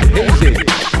starts to get hazy.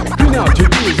 Clean out your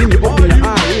ears and you open your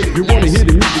eyes. If you wanna hear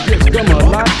the music, just come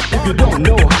alive. If you don't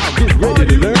know how, get ready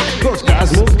to learn. Cause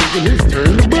Cosmo's taking his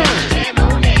turn to burn.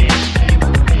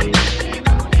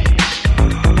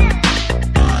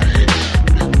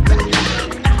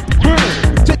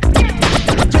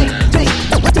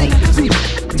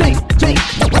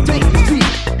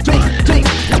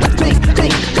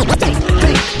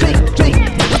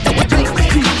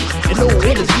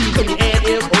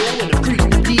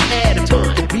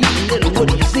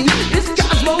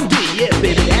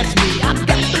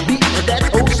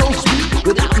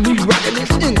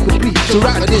 So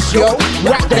rock this, yo,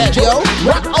 rock that, yo,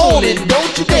 rock on it,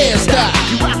 don't you dare stop.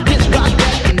 You rock this, rock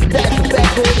that, and back to back,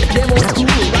 hold the jam on the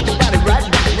cool, rock the body right,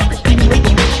 rock the steam, make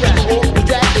the bass right, all the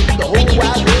track, the whole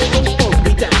wide world of funk,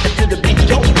 we down to the beat,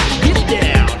 yo, get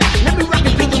down. Let me rock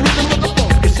it to the rhythm of the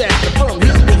funk, it's at the from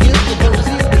here to here, from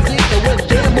here to here, and when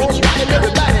jam on, rockin',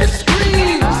 everybody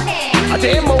screams. I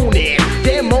jam on it,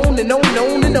 and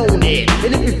on it,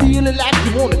 and if you're feeling like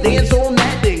you wanna dance all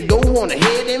night, then go on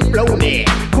ahead and blow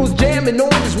it. Jamming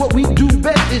on is what we do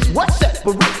best. It's what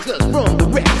separates us from the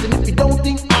rest. And if you don't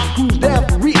think our crew's down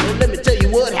for real, let me tell you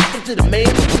what happened to the man.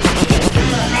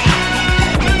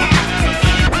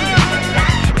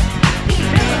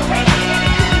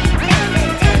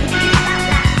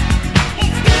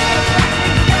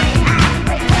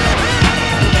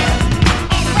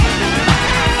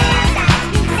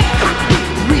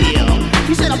 Real.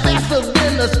 He said I'm faster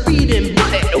than a speeding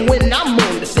bullet when I'm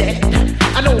on the set.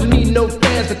 I don't need no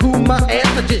fans to cool my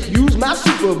ass, I just use my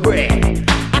super breath.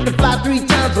 I can fly 3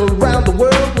 times around the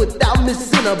world without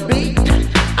missing a beat.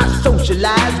 I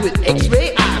socialize with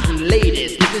X-ray eyes and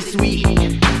ladies, this is sweet.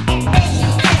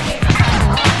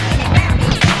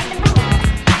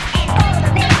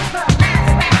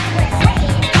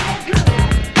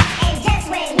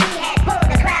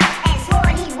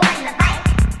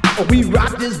 We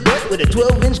rock this butt with a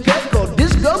 12-inch cut called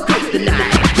Disco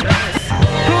Kryptonite.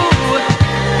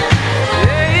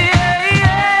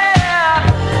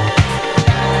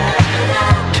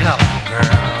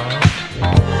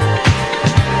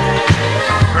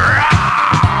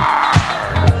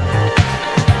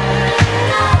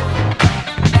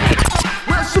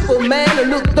 Man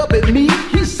looked up at me,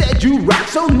 he said you rock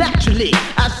so naturally.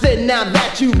 I said now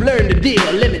that you've learned the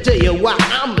deal, let me tell you why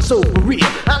I'm so for real.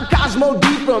 I'm Cosmo D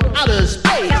from outer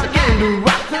space. I came to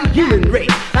rock the human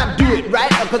race. I do it right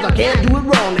because I can't do it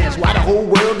wrong. That's why the whole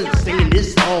world is singing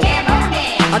this song. Jam on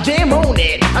it. I jam on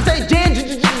it. I say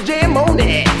jam on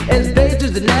it. As day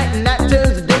turns to night and night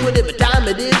turns to day, whatever time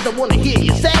it is, I wanna hear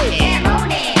you say jam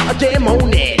on it. I jam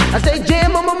on it. I say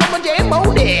jam on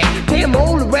it. Jam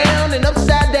all around and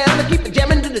upside down. I keep it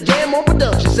jamming to the Jam On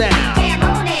production sound. Jam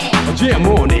on it. I jam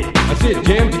on it. I said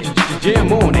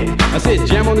jam on it. I said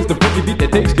jam on is the funky beat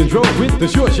that takes control with the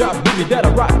short sharp boogie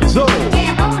that'll rock your soul.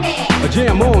 Jam on it. I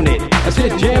jam on it. I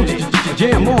said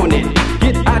jam on it.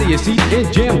 Get out of your seat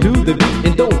and jam to the beat,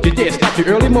 and don't you dare stop your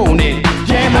early morning.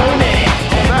 Jam on it.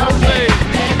 I'll say,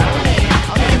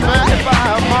 if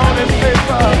I morning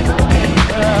paper.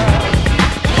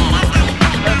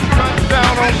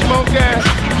 Down on smoke gas,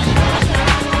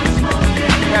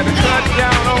 had to cut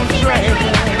down on train.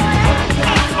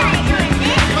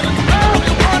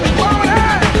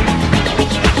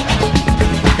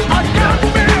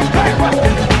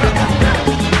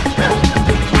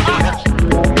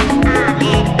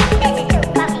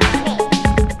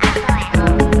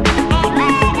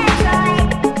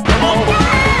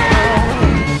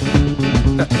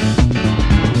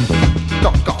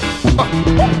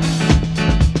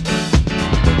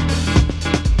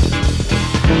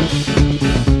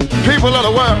 People of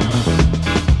the world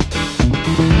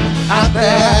out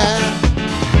there,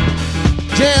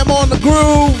 Jam on the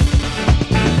Groove,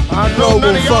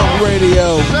 Global Funk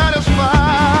Radio.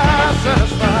 Satisfied.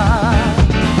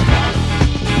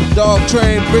 Dog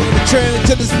Train bringing the train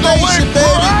into the station, baby.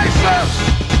 Prices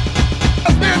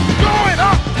has been going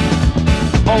up.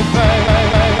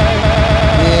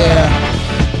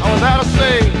 Yeah. I was out of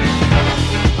stage.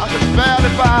 I could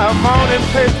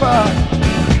paper.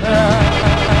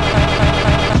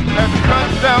 Had to cut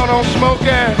down on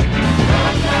smoking.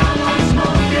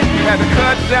 Had to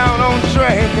cut down on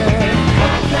drinking.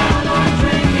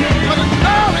 But it's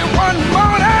early one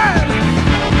morning,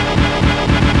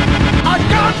 I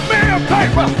got me a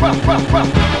paper.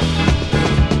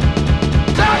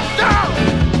 Sat down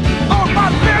on my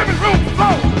living room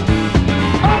floor.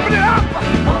 Open it up.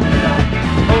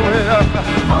 Open it up.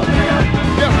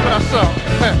 Guess what I saw?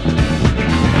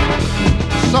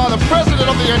 Saw the President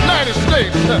of the United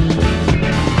States.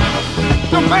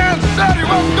 The man said he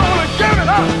was gonna give it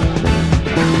up.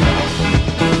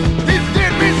 He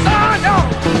did me sign on,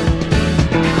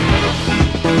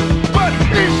 but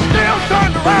he still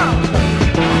turned around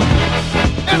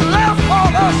and left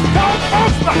all us poor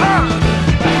folks behind.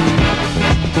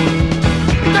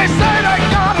 They say they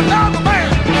got another man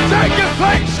take his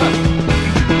place,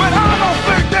 but I don't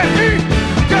think that he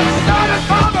can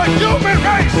satisfy the human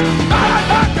race. Bad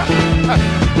luck,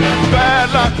 bad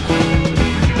luck,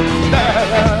 bad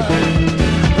luck.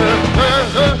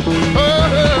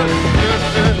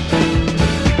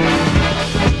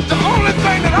 The only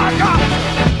thing that I got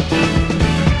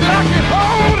that I can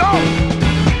hold on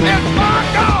is my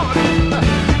God,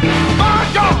 my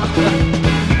God.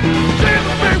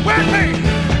 Jesus be with me.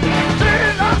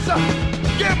 Jesus,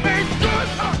 give me good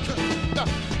luck.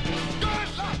 Good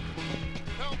luck.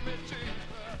 Help me,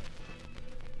 Jesus.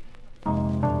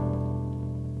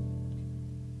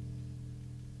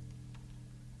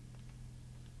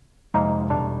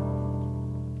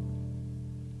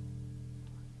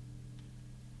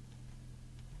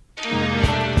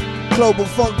 Global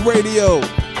Funk Radio.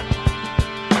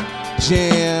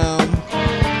 Jam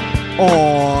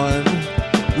on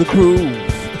the groove.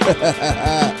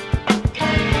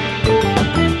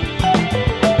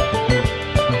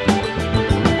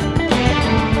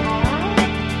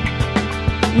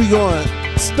 We gonna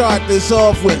start this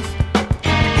off with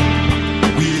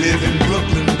We live in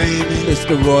Brooklyn, baby.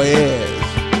 Mr. Royez.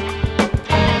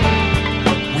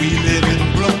 We live in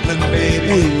Brooklyn, baby.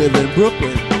 We live in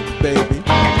Brooklyn, baby.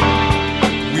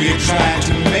 We're trying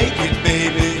to make it,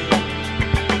 baby.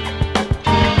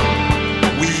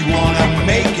 We wanna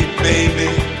make it, baby.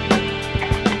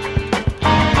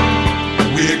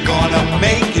 We're gonna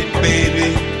make it, baby.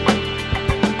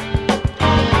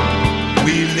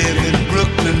 We live in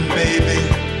Brooklyn, baby.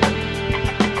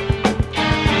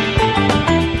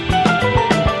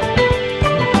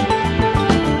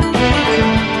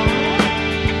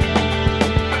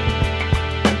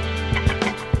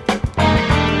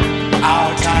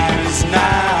 Our time is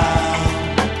now.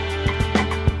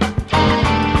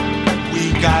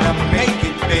 We gotta make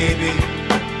it, baby.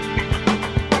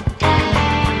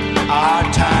 Our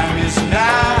time is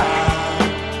now.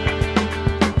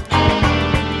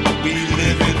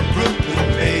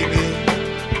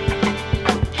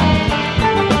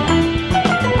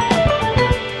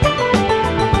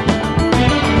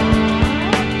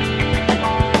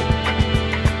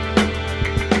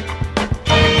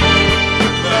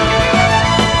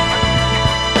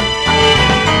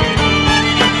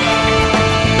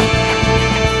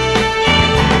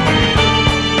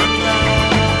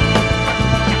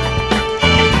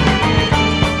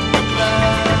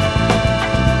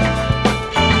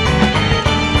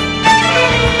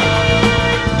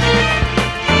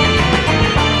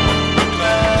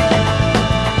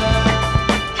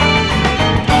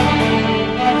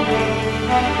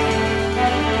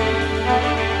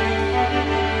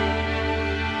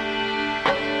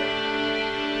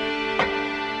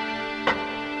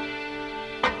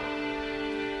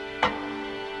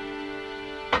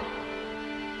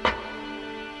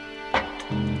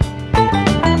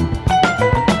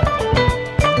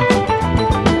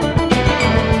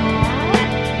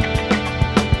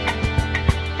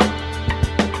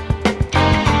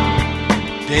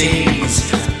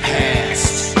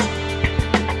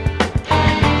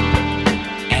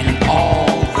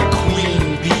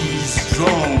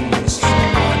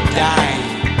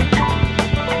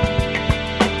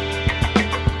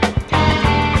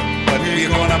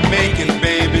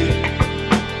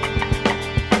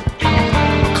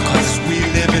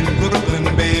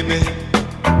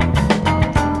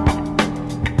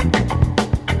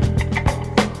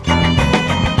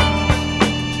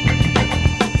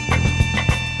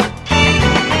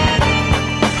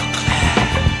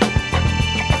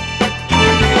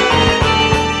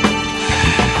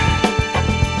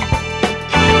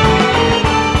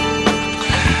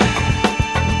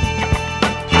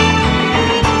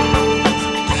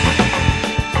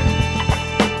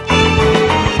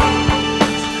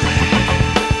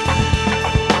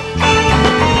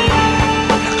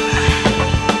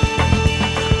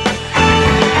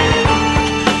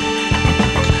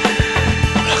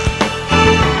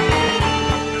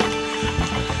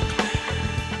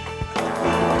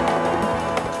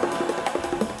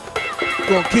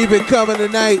 Gonna keep it coming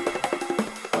tonight.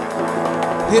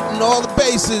 Hitting all the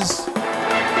bases.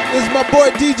 This is my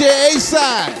boy DJ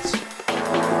A-Sides.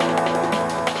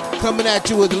 Coming at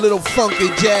you with a little funky,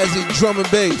 jazzy drum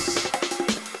and bass.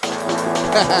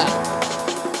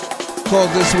 Call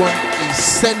this one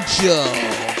Essential.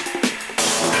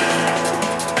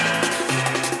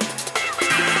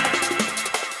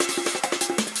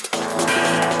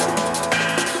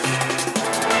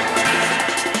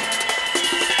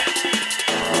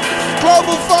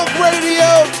 Global Funk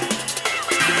Radio.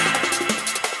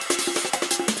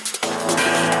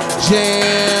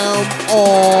 Jam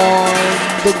on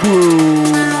the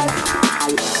groove.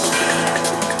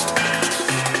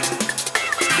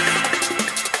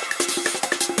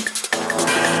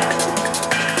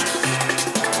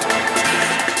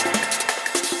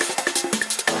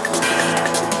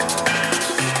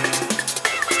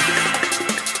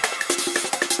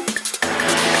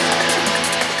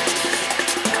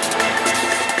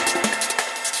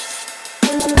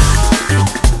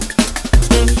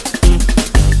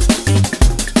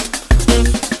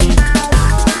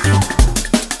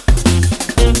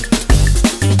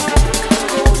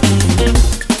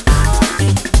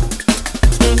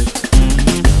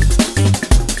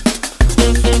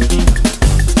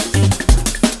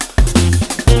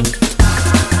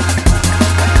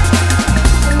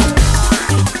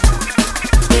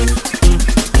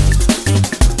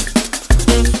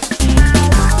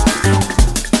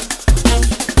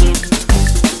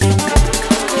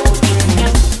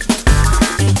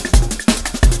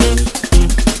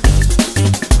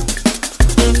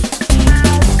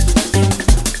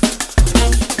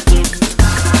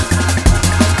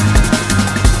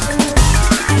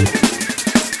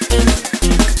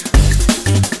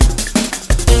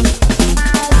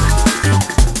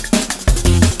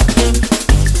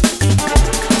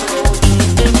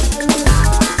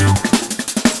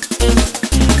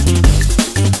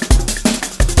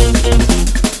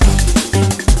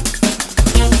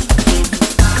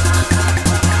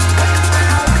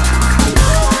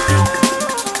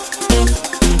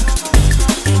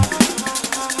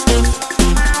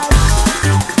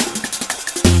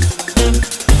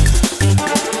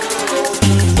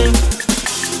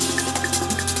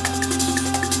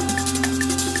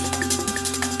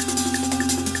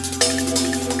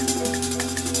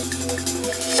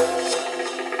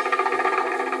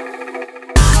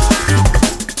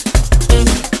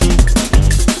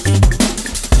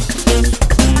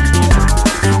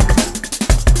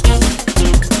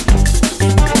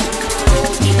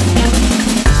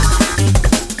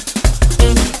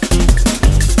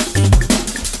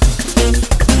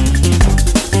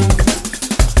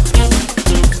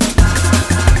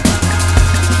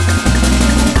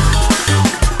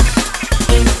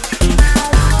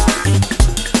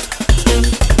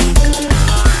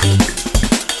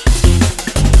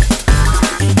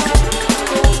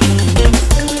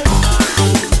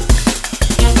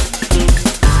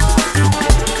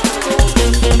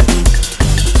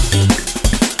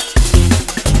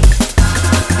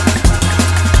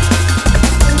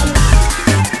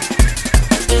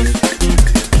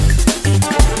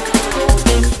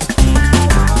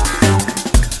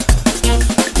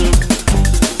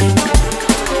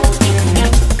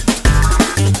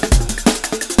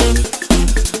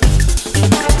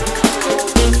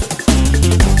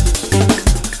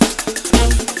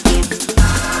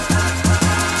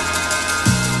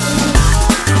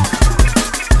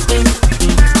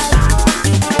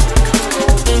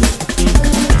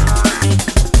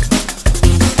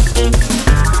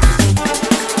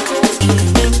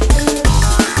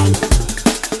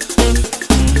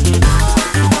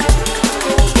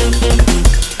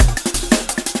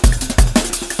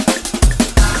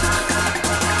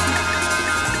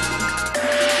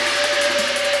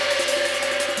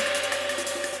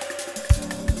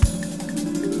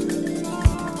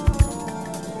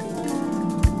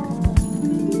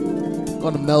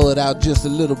 Gonna mellow it out just a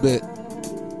little bit.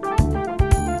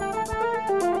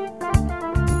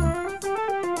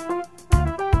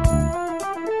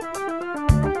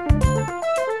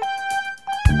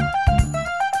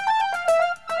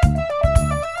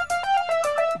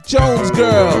 Jones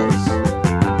Girls,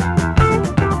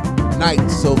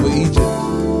 Nights Over Egypt.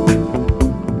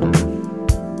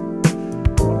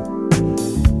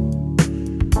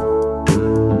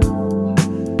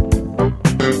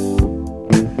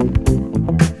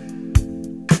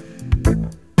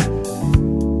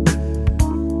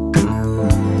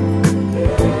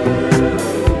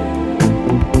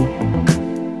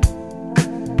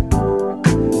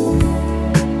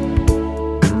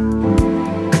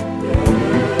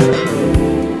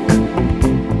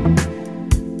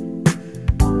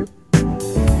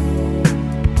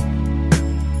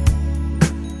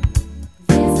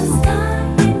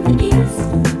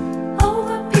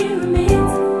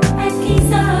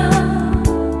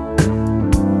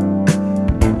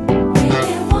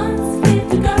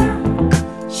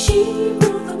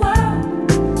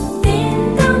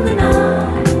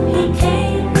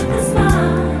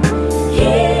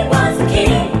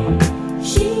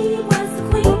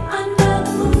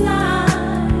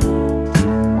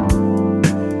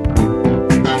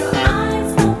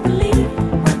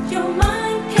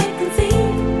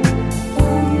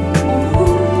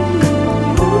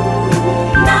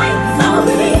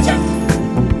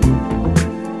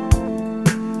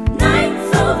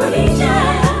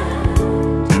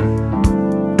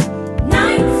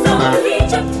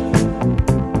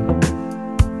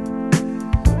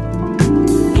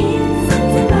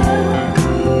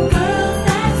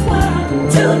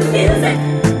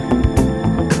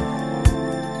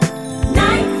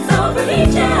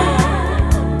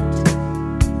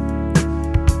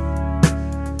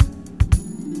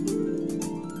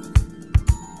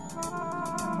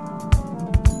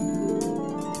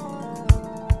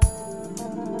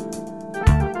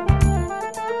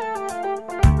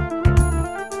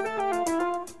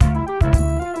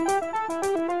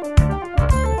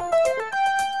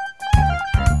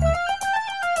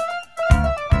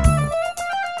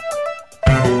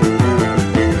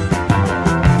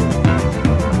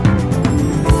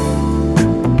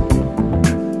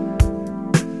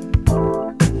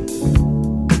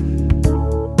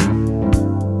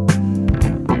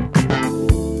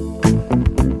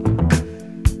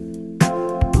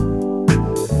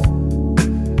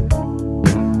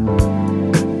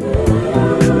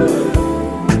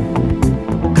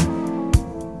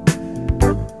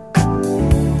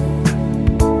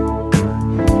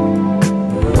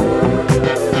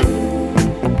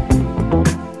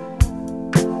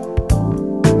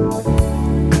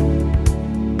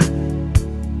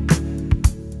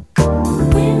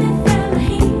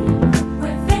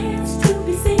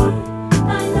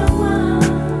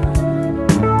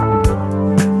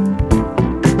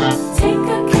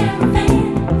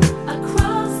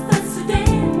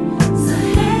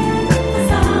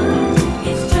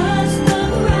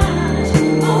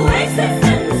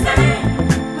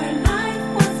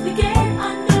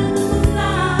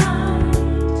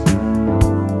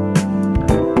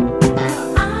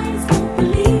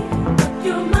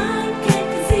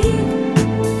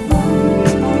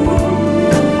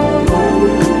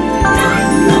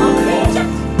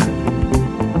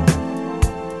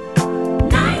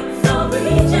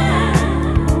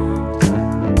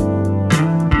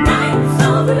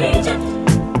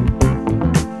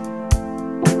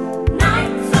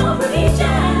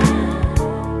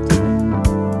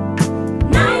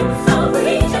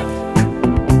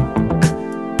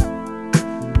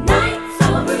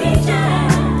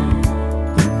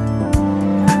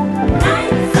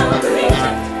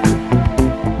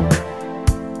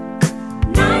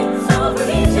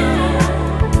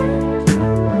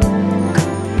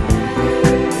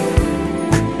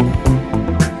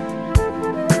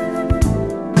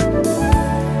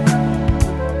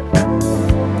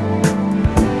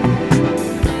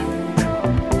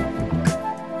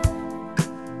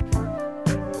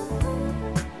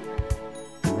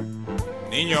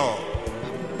 Niño,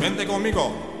 vente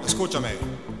conmigo, escúchame.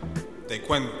 Te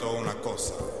cuento una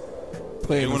cosa.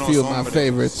 Playing a few of my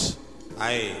favorites.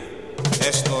 Ay,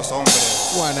 estos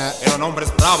hombres Why not? eran hombres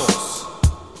bravos.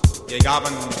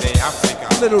 Llegaban de África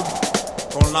Little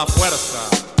con la fuerza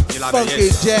y la funky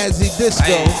belleza. jazzy disco.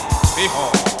 Ay,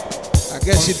 fijo, I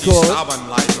guess you'd call it. conquistaban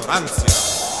la ignorancia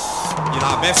y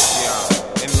la bestia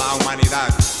en la humanidad.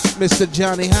 Mr.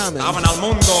 Johnny Hammond. Daban al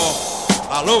mundo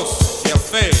la luz y el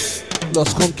fe.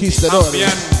 Los Conquistadores.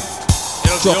 También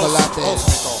el Chocolate. Dios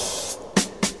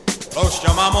cósmico. Los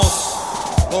llamamos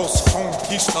los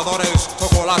conquistadores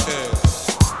chocolates.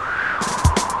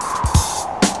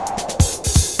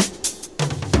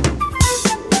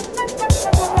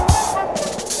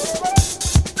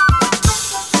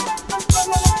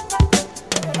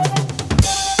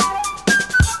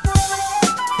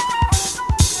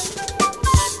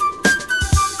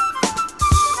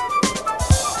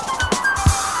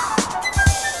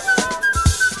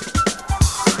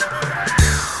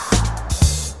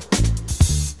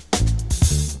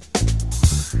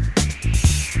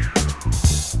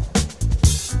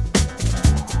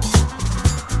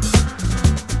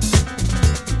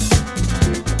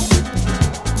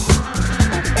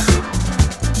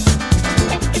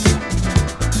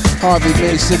 Harvey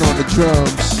Mason on the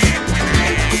drums.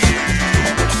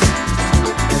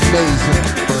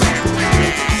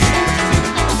 Amazing.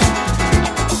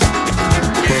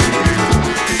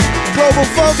 Global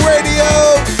Funk Radio.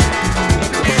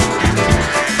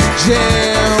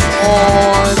 Jam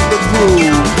on the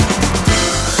groove.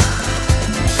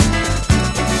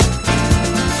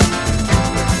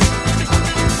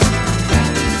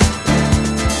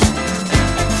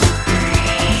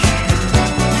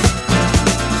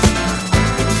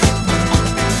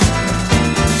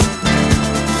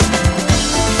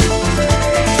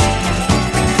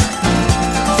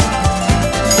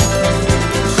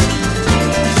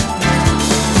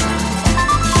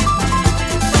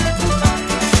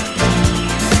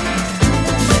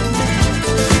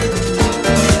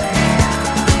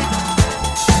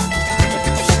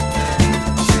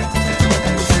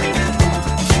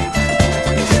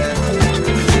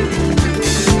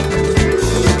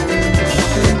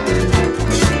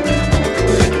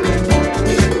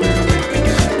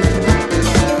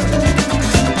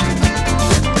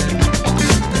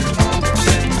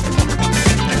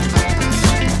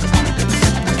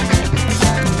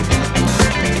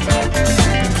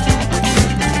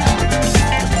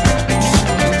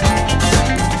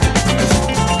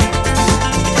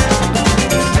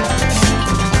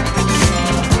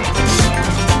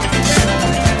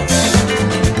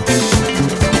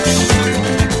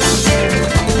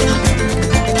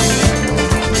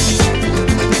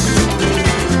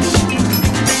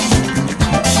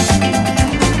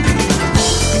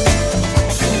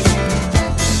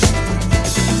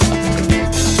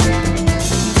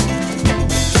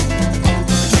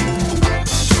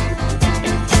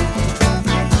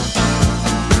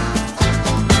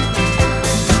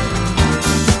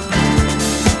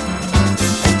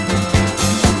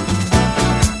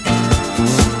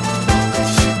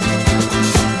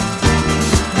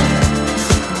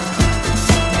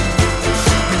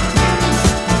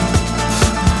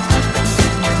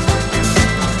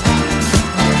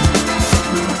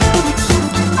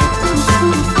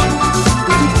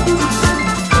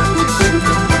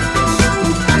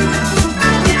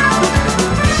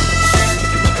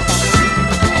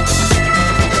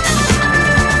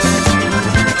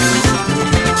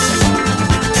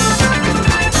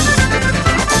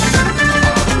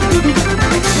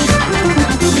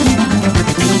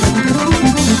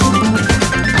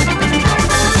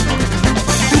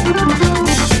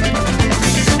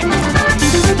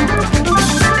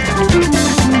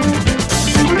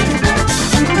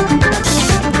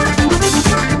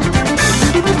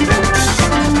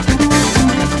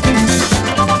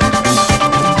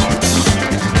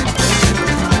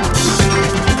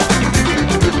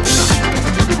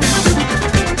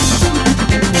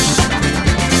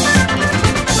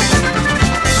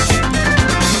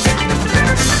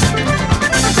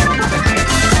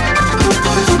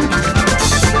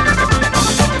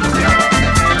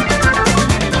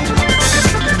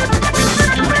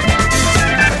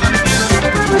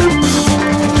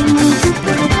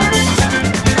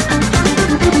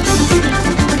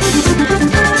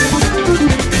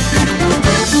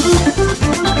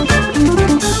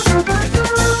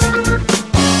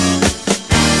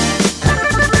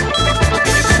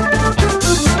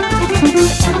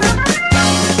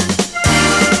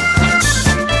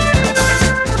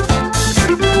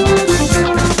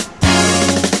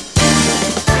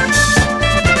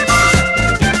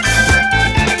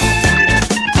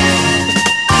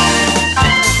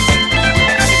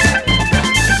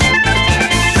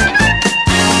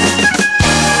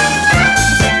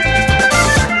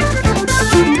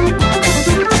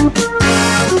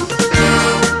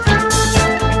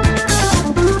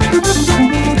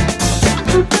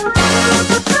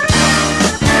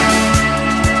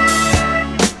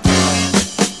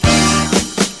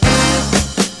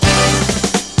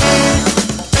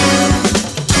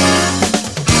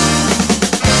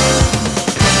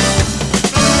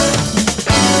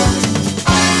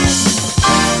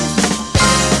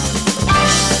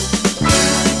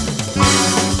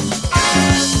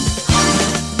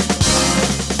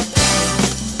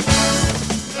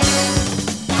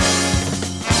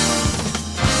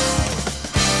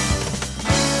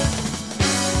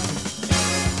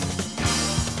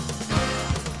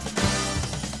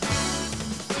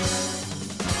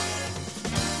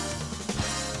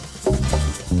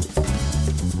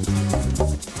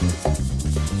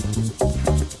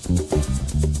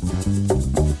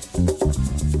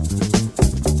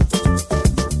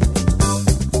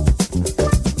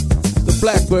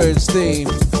 Blackbirds theme,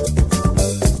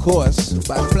 of course,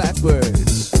 by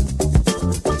Blackbirds.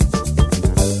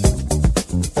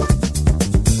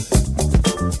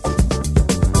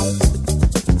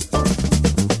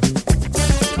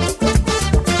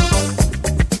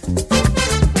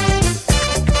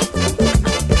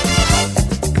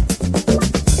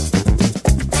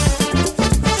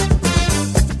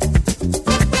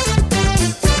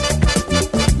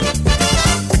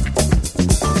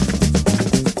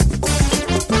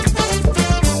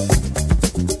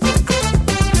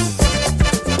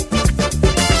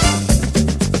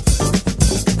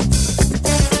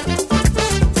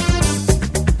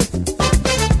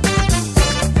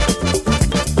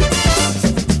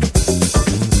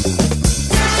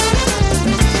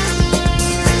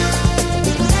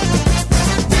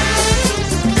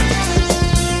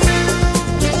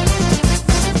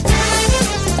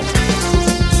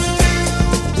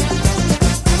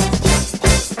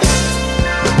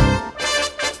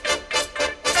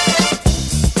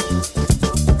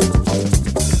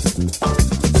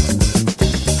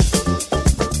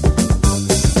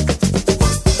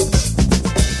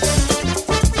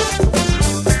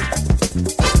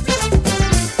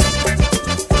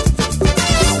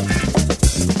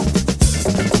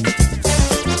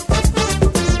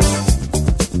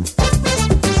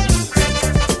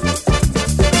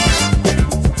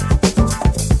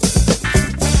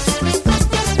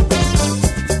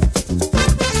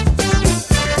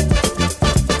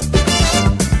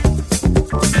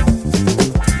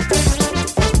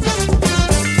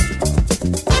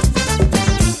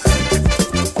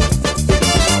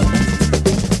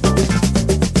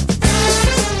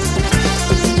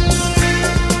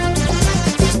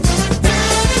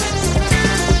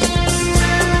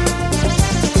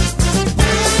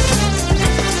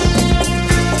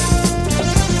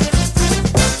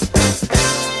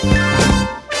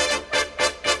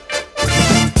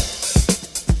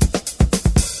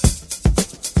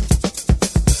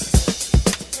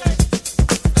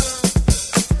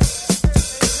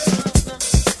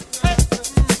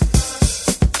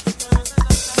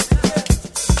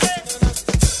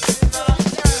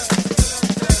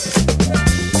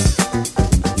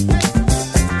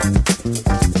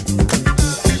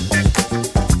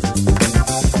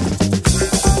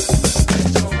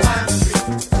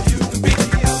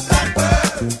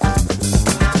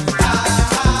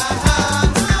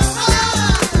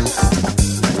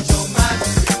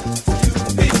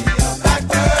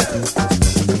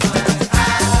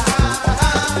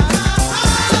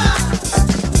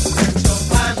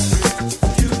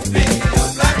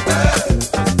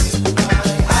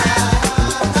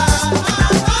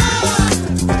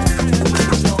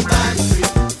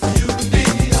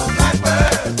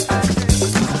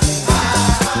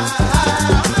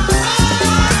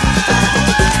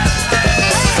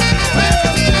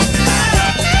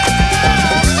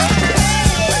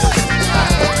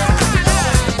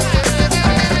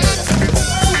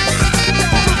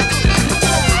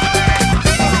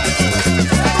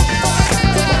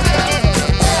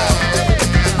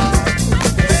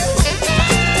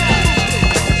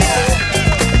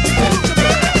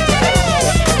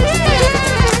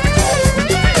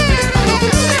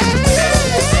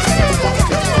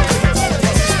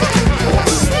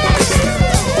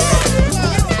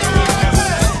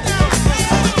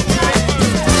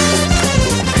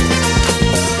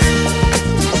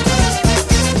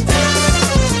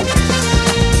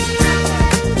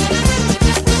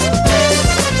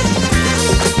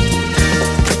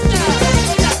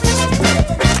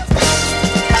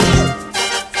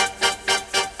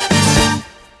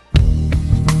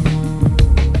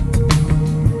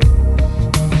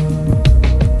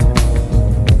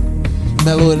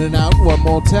 mellowing it out one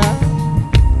more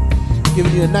time.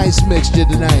 Giving you a nice mixture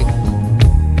tonight.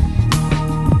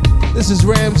 This is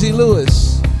Ramsey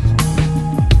Lewis,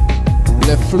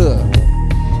 Le Fleur.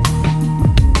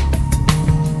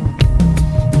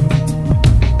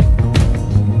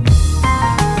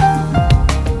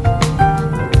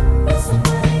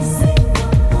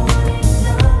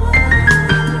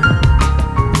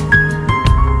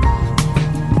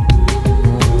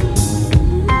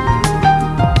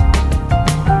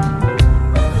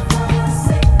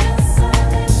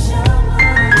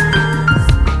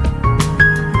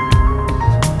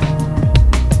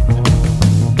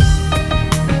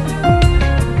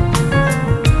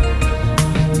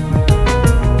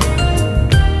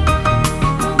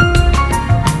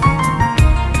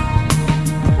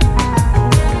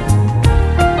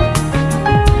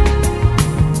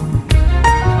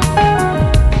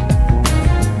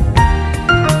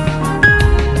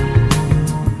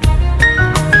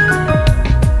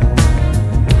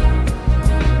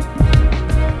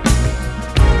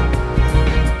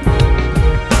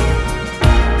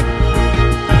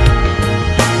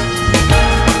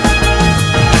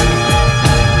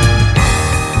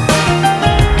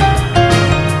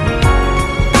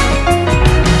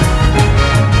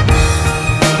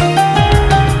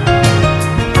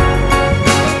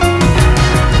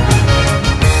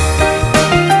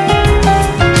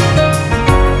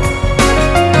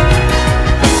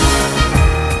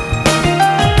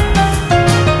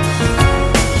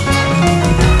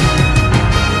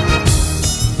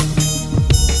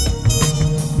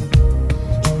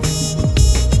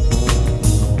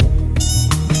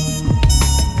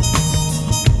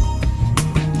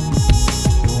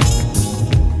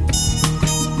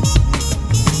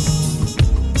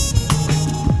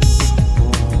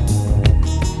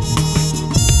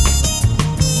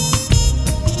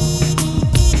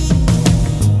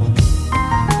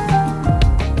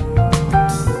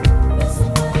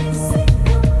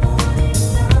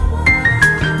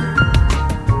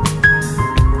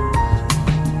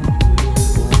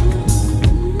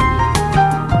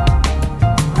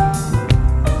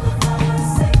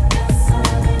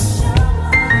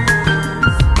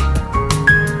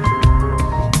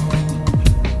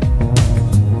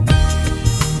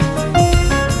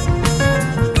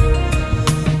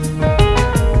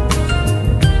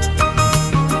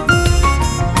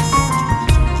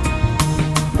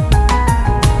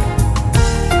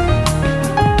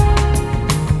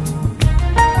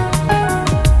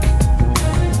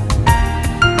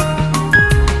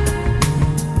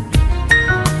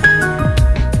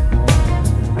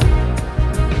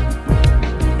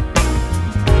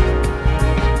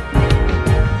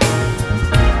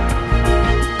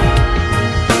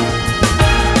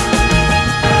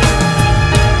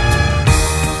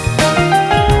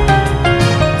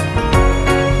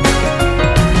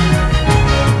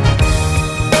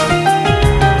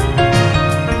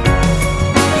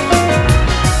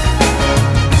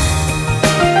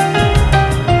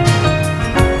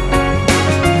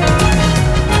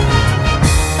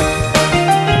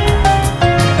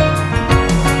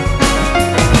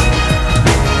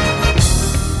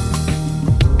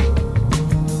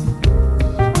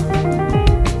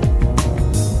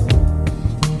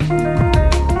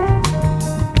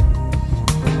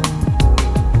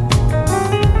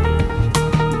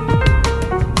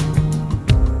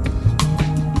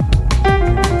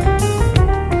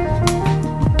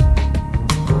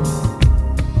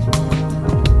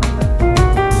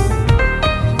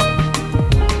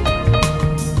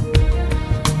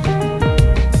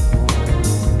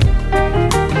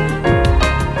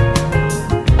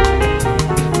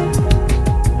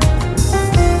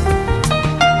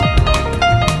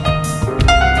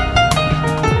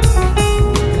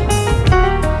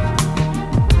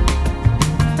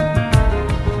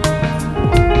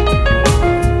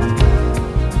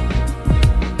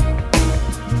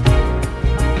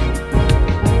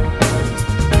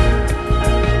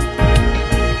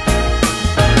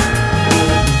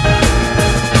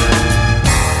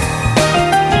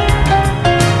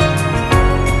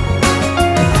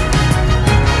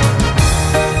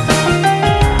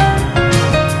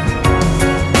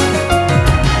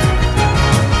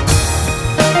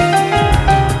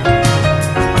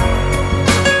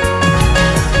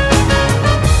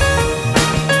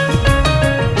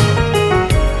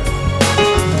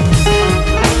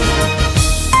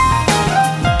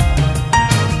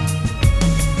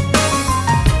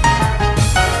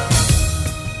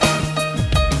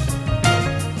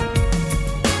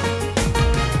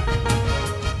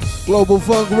 Global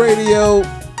Funk Radio.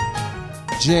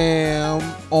 Jam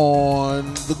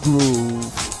on the groove.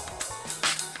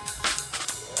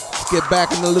 Let's get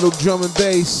back in a little drum and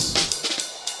bass.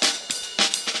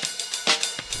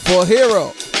 For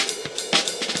Hero.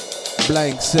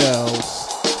 Blank Cells.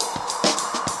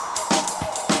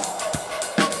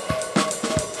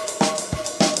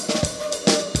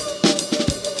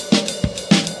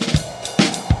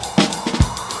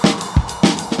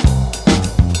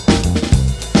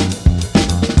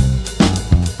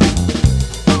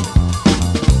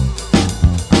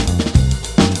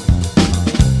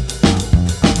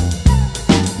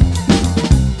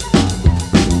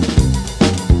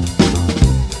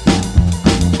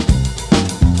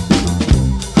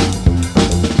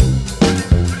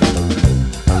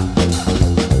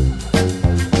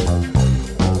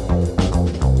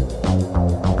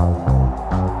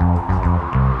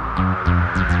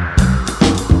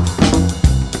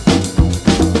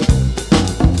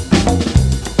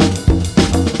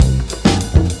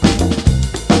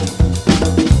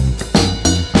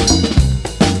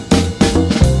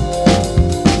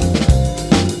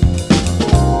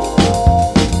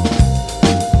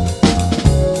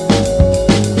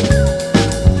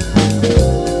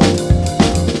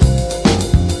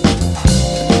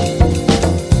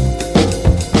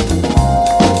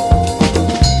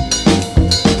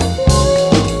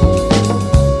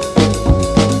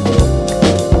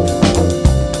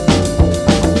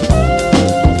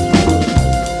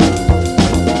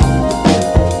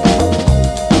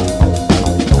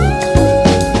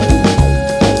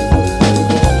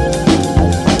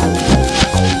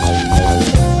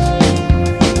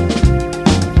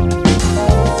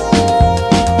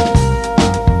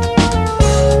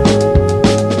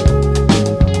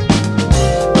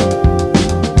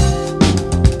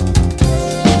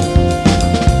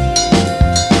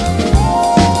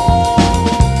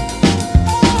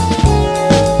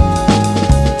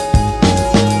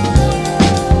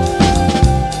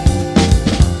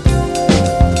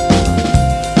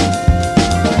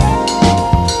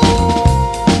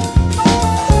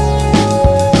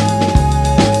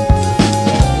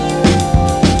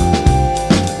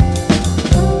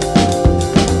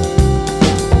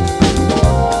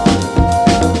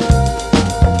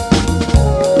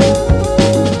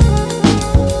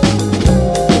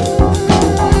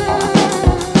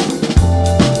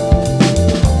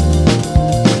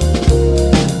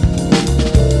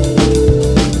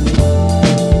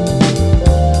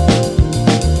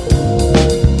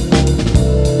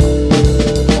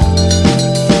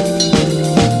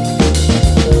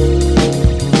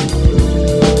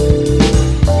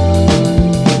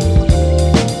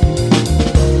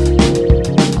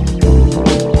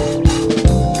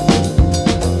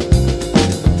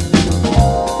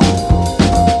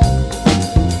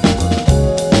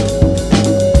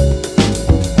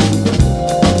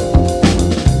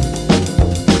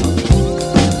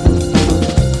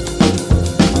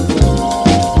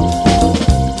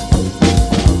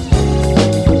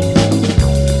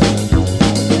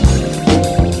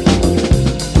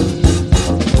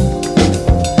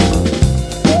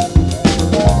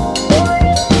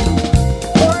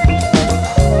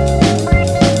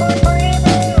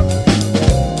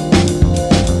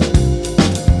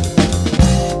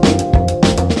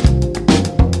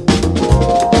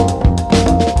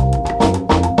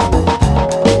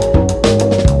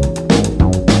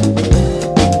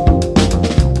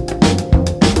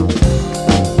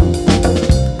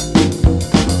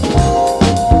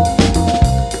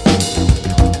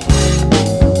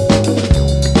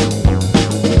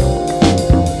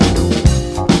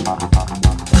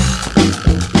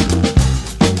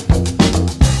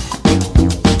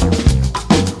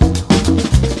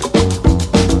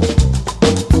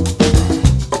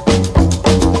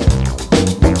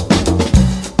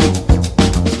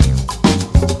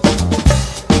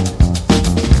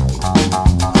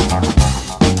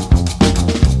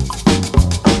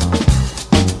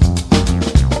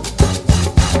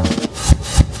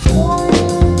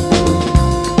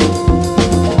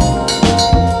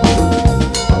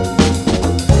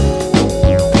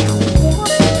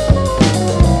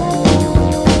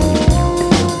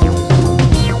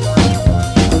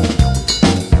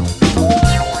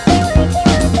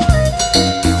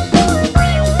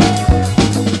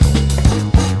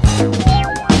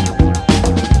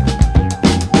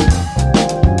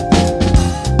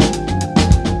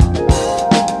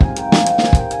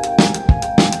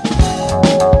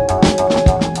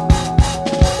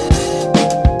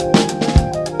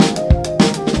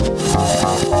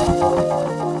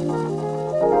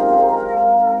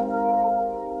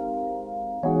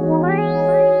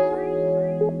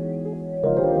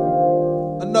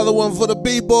 Another one for the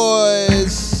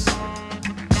B-boys.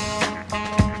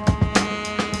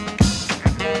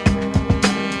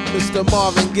 Mr.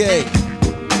 Marvin Gaye.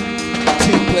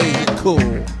 T plays it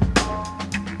cool.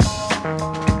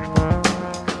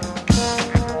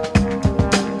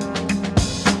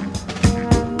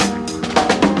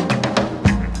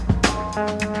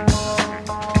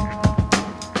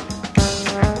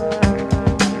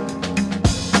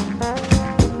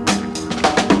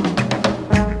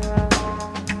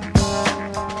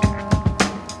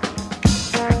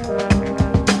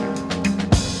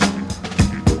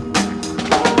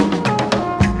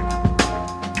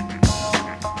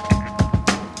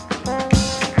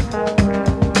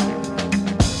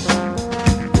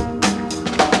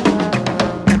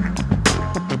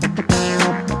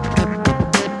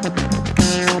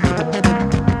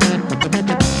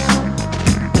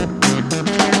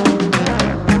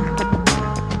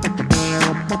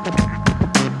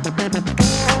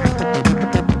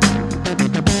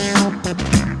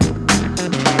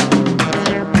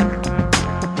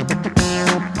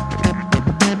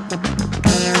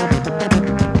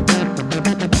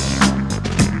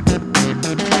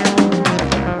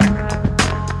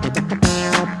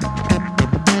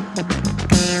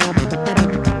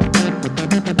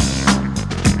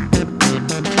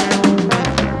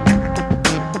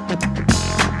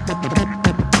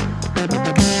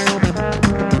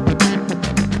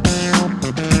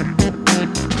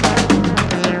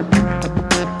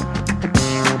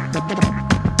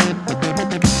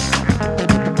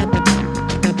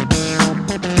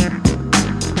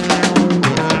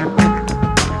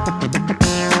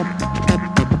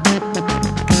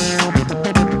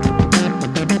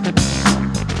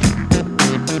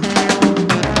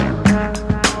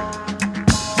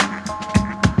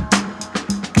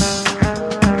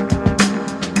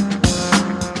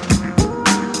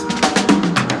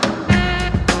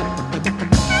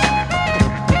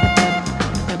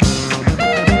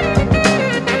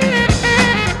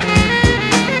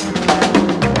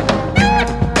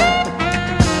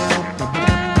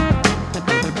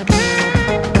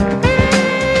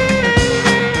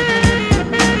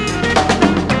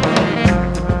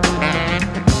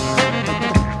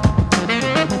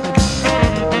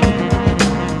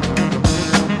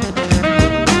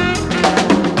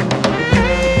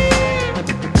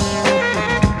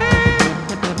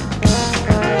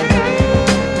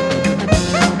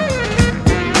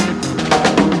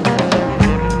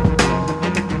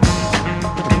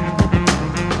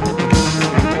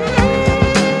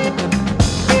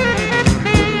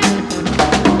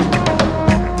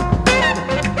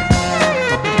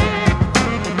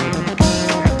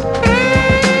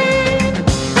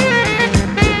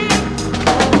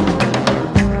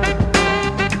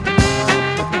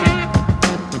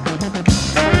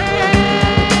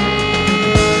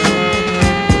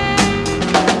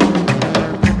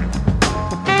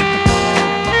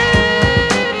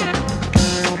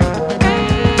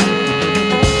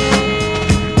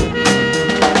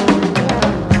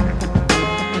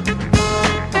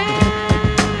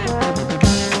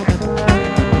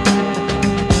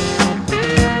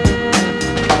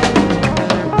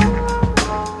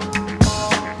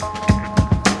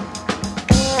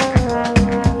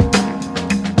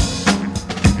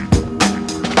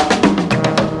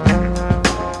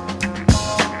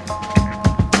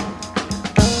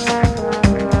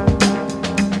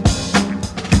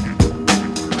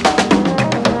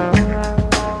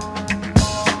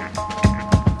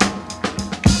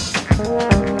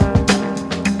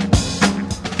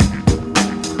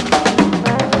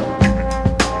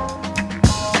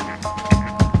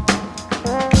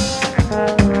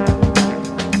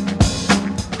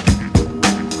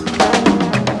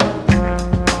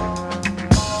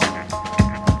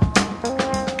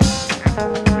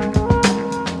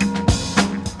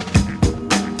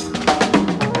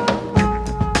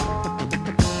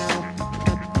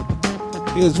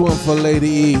 Here's one for Lady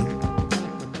E.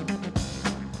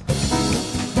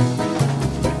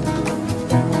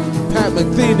 Pat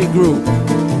Metheny Group.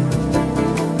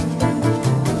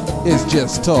 It's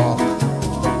just talk.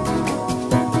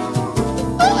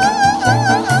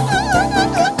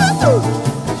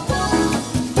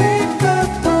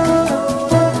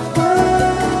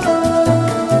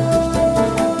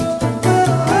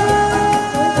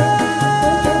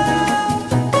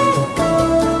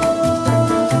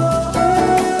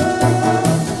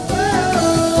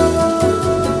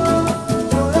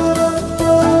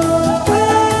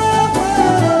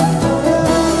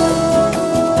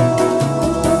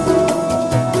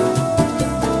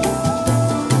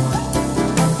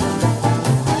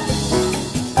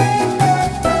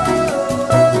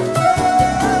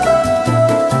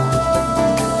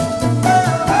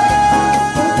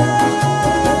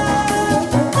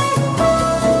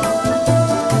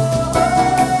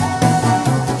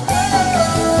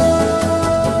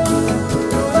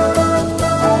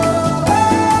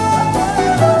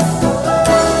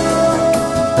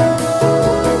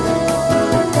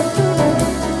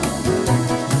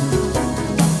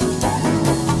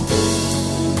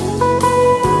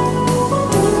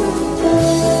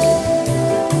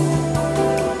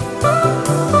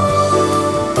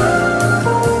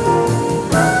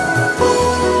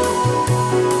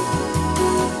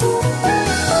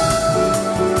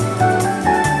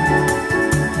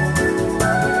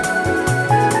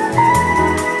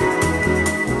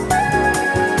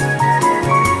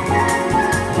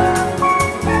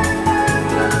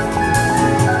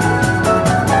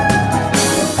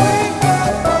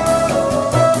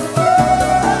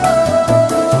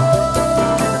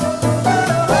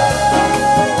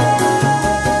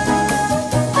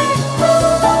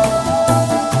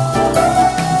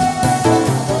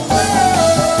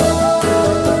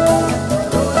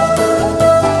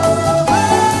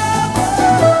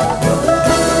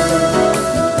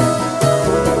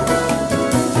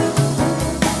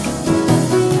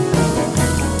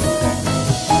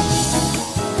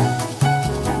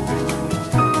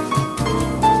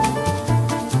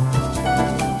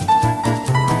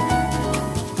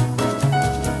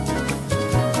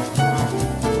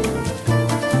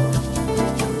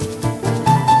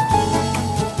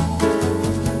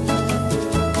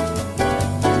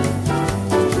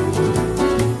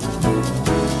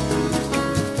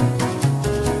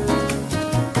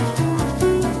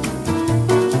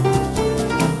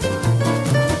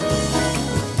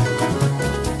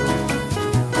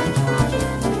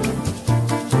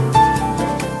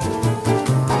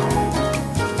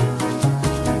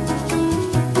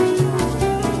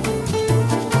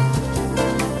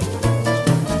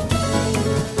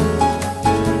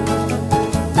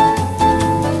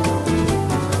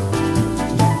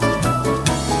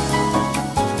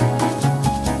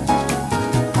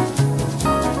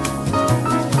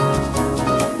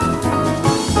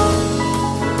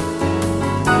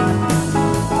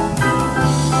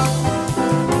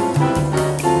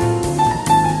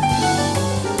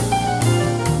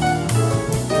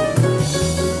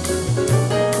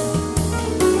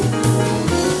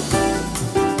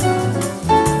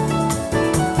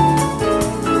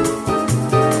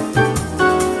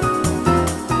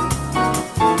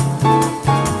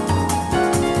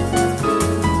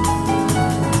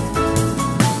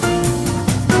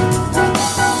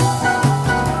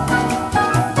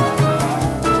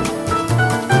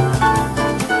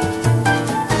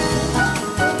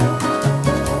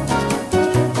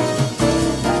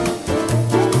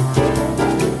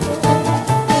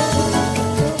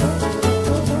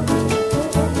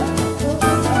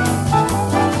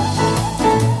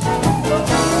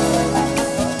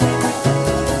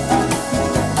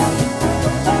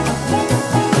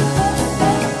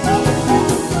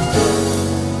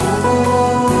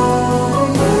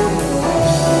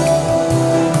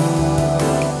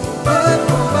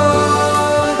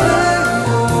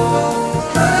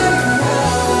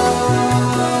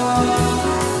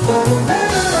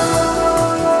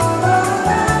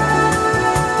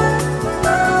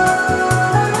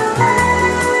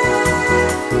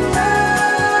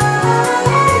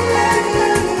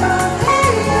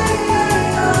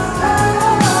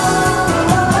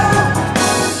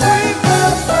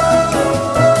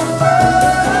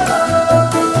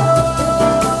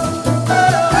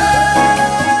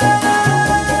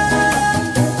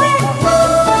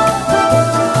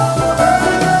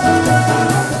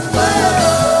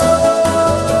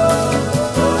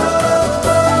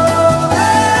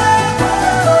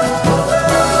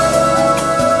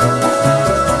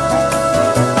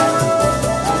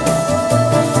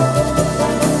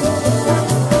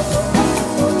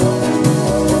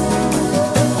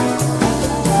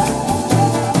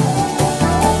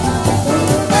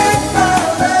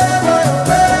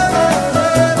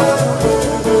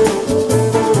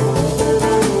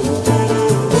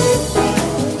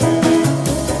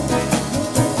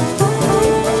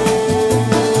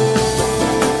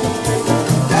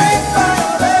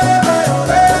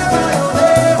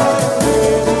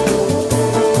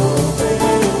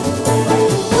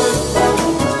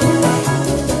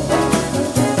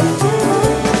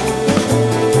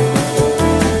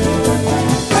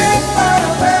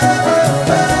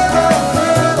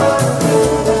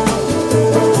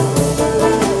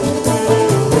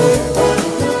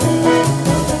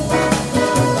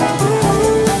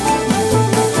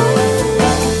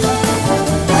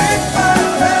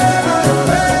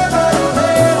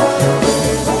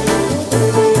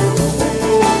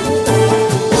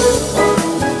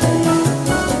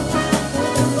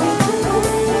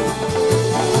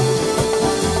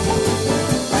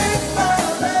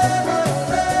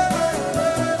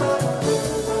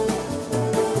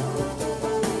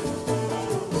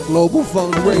 Global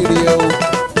Funk Radio.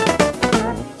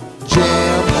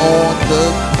 Jam on the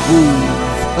groove.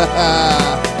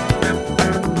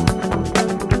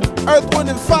 Earth, Wind,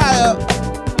 and Fire.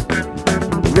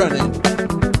 Running.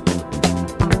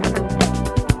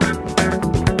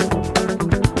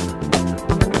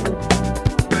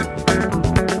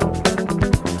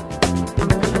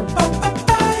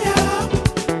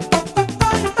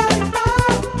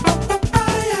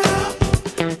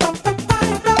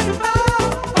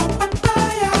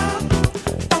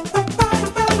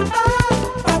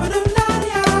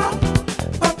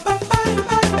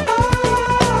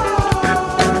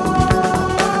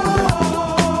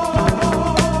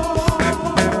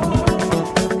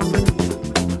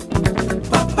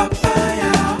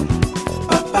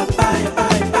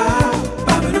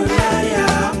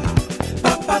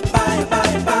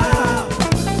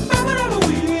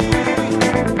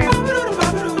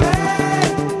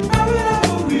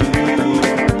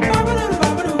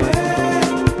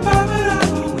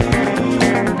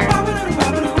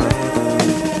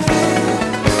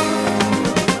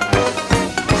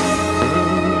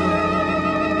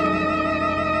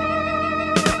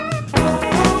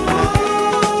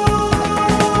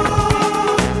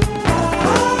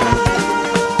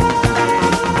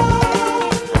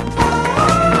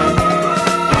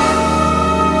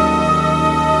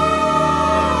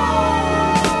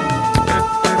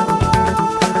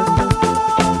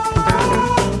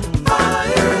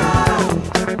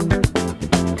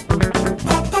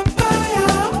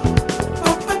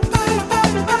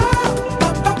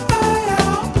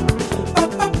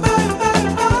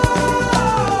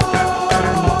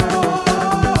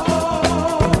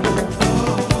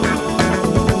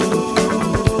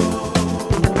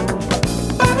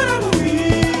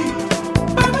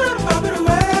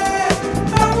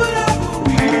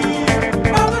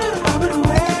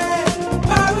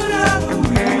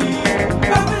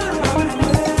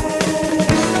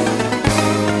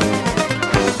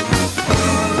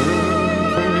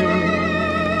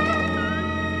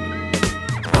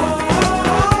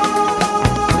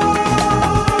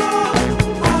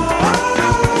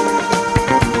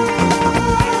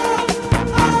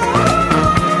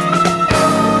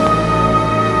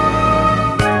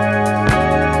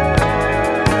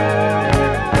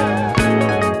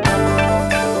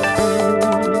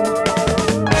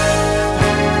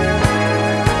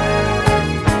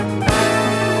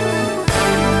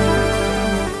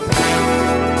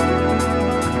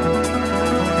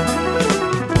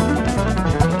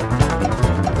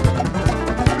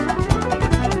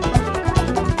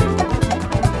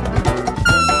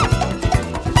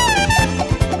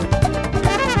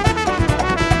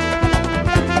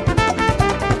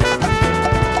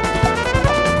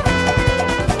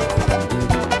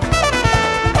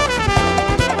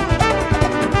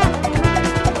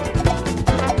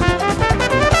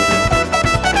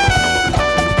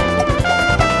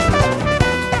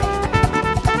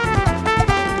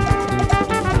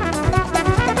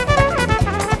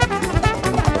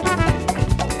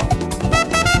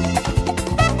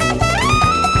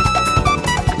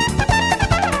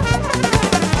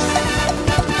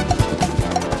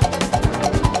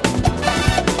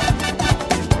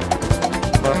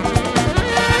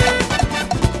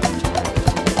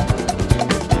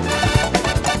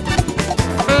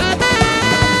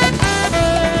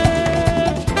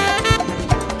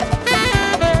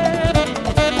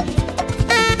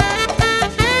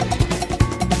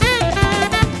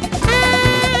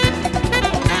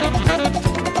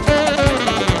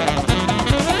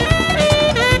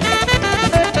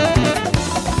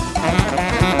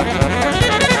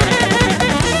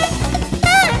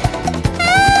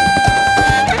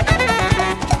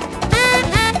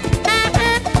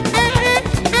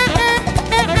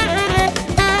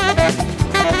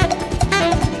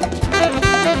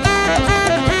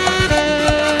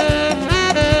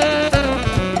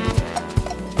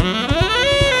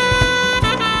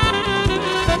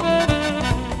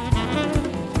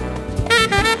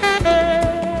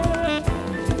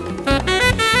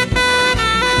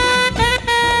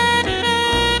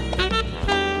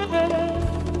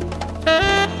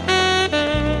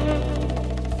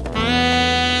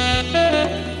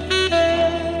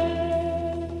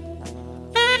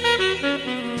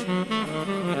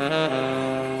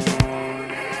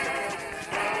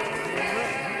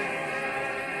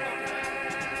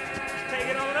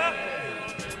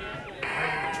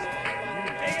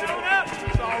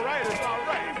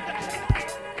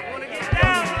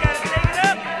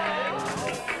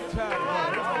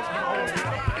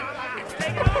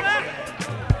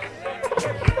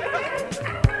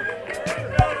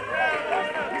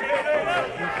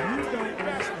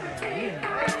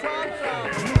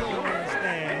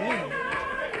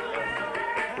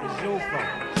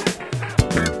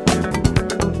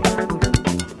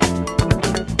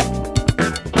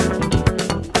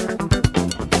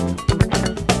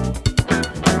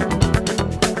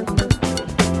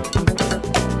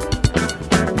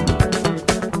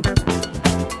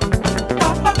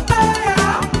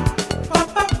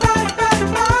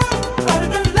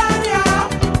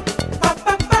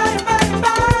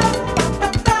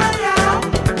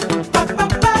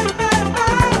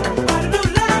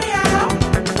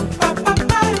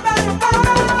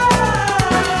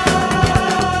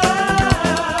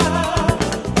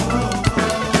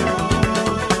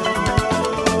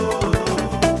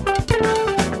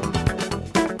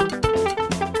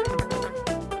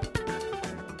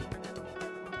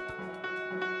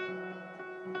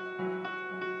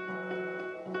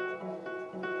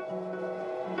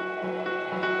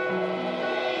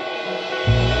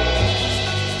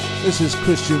 This is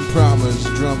Christian Promer's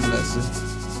drum lesson.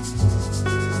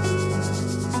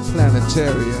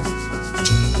 Planetaria.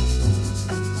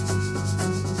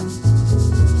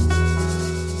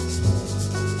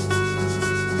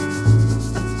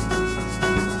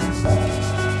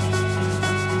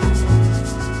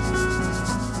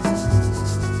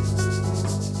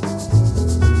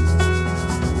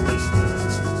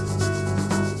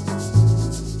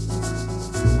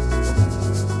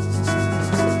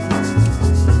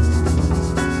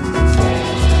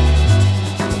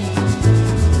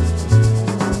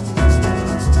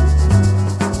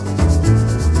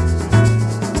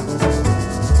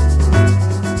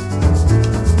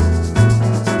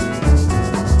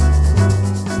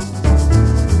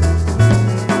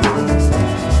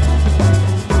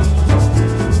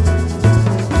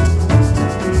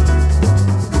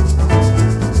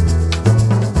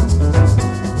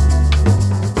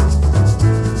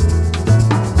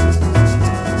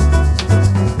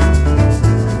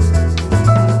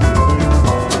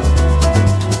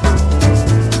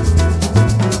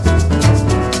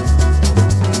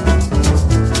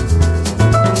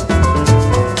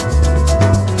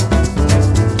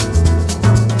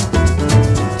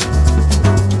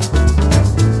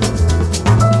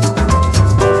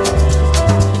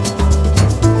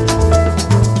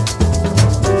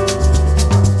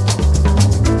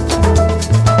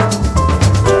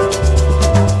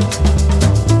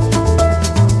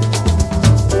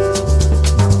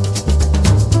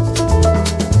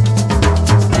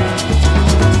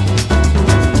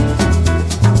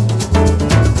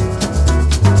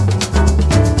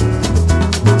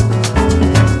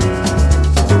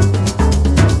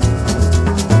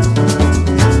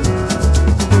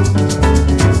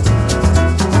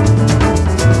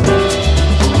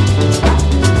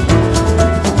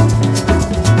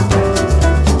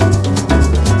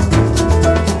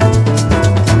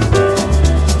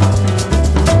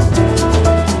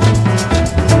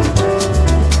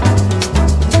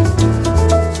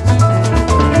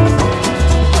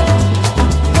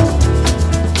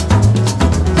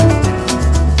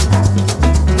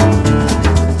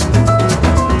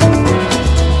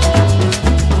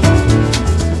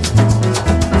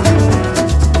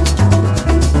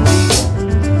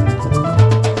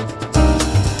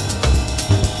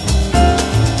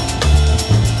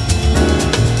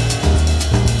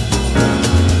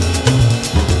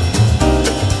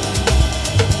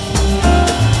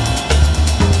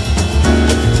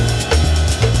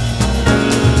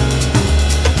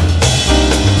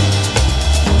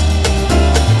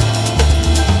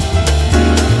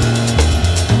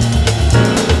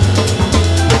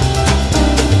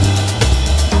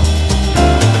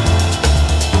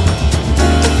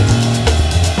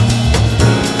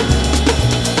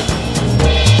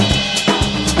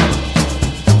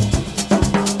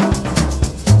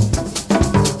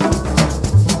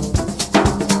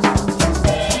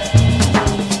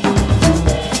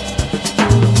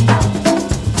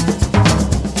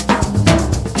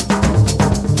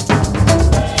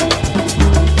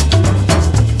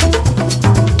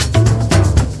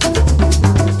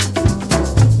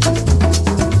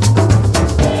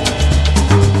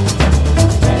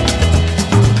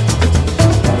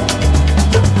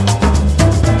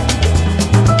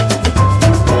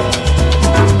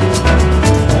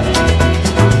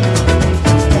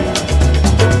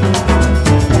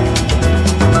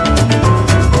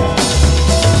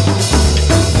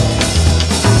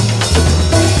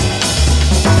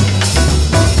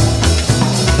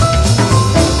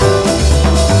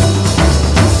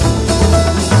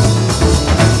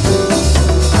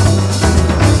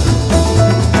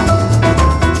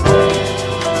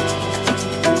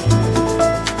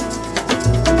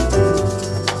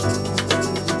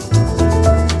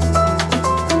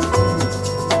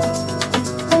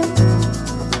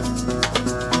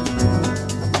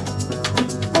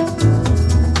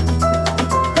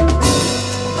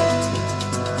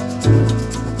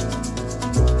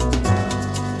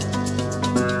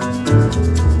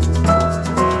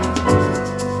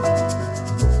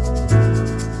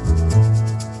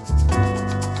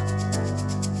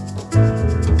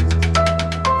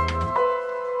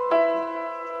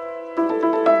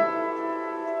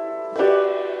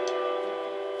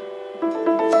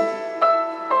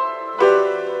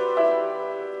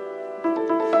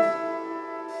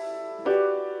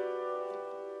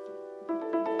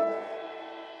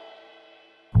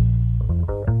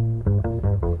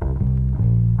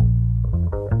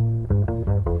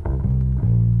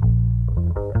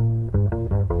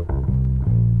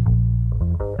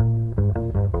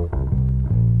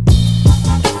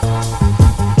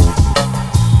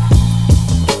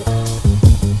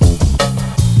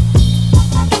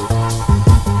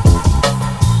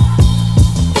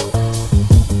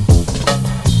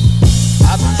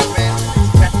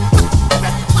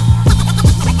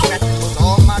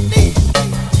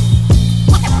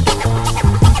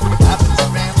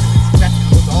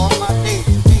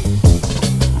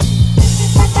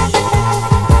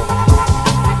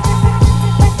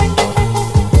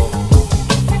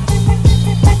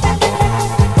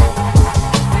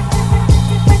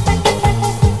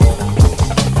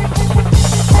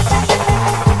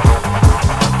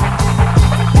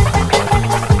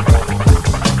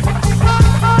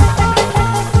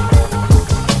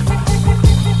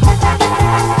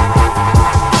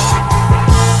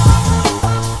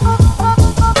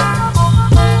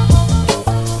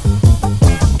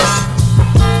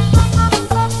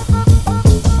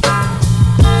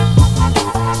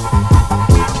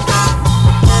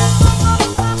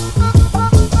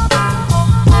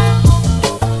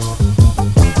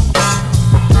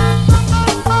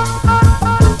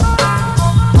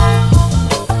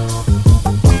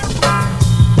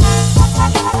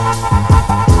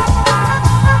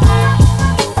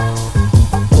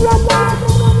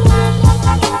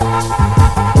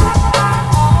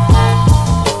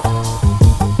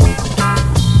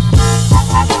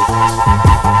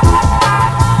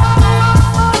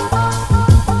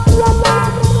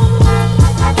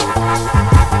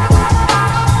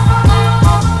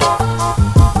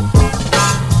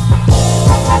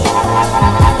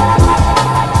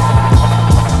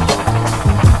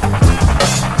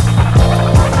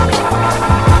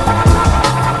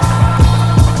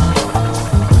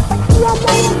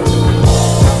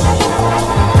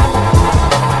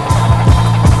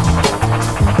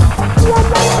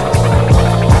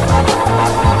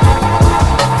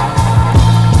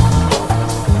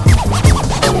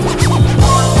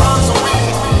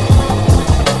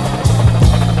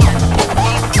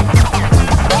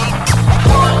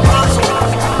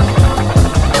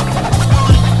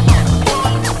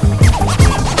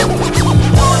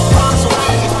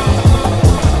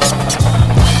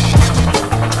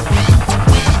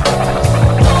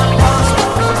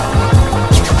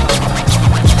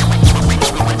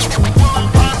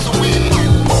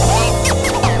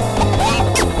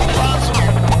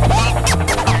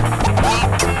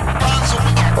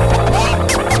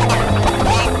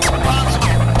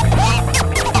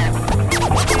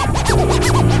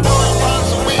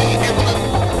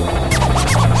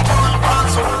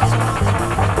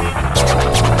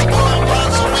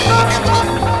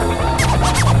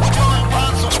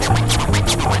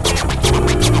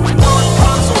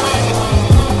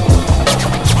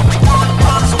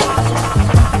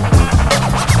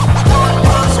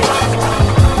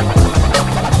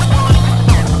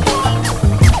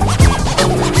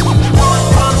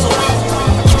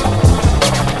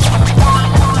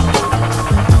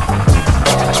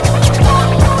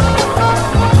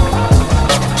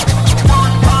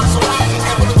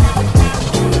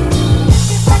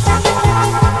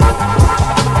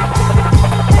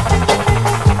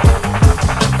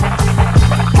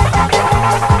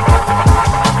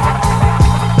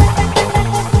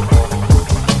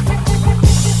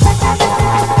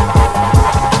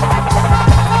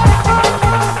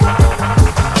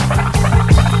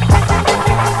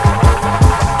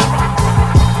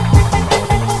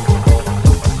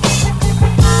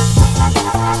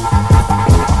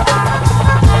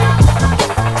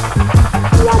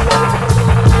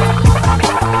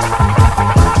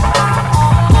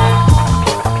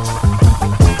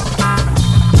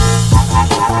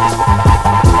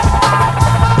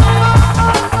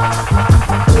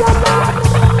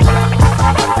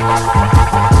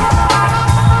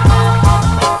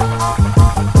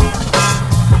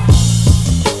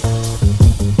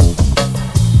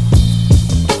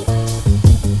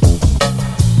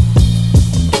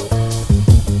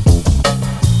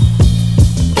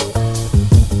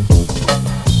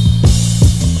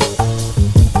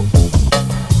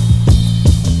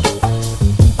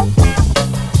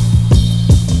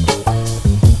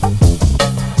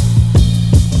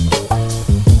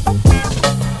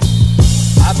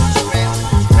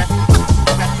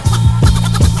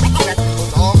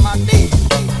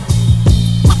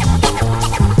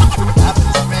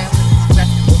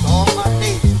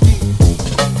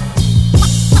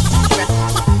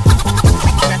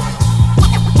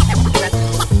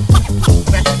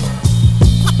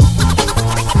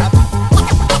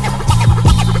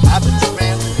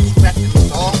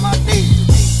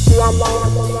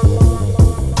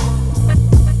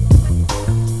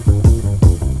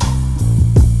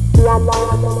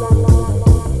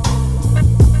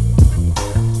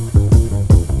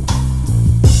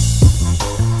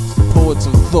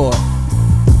 some thought.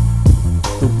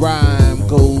 The rhyme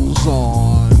goes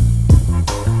on.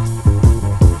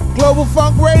 Global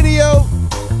Funk Radio,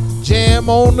 Jam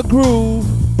on the Groove.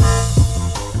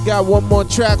 Got one more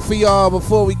track for y'all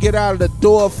before we get out of the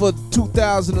door for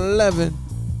 2011.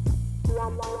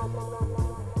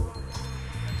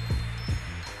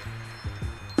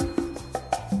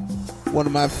 One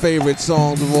of my favorite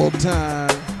songs of all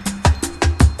time.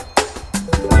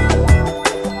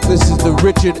 This is the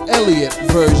Richard Elliott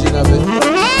version of it.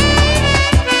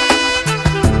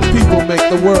 People make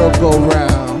the world go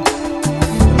round.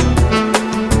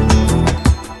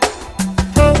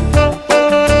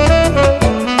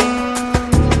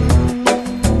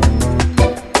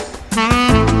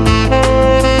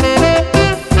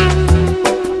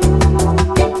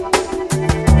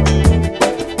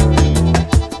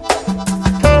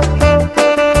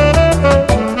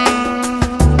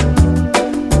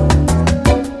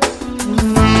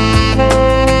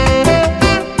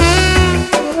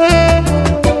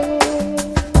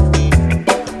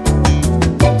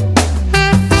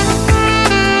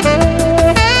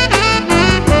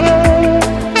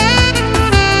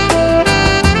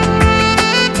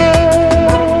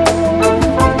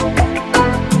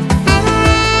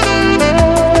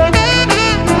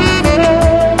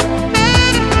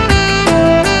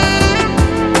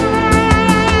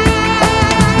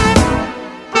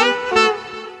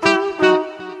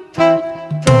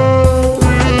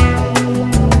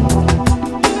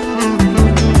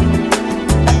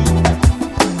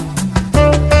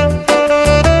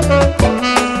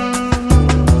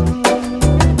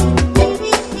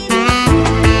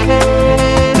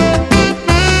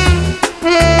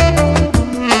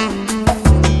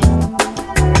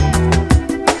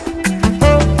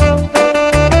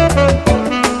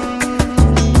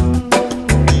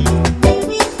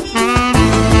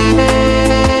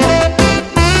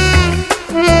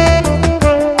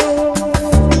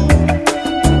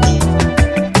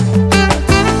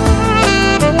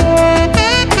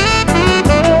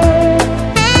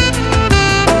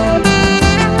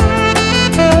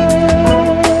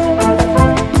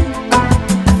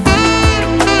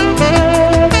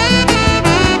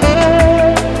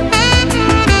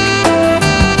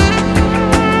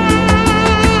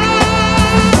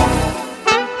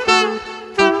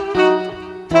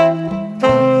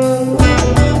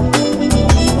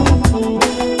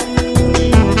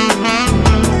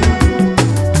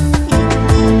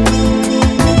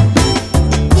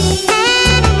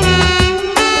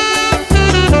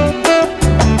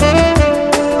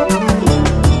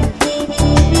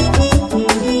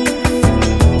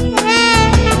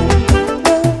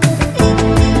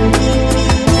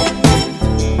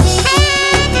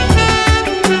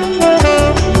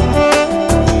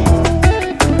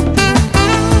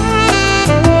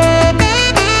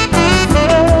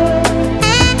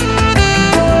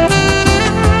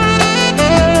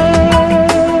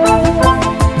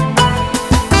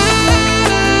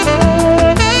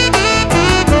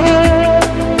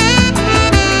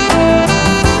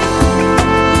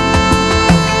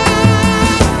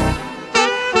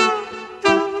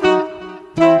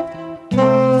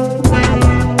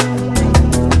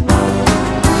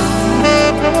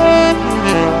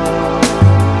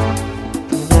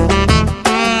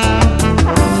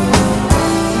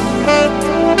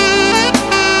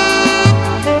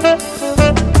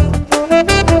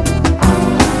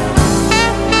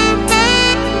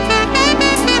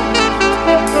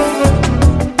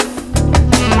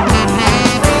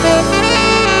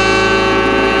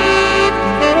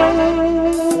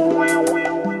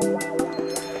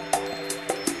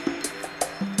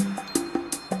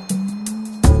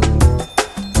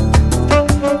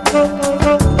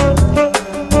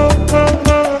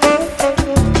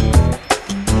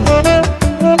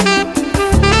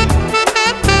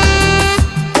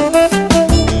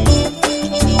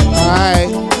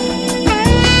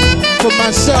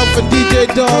 for DJ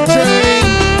Dog Train.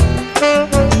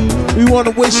 We want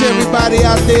to wish everybody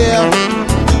out there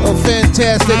a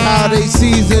fantastic holiday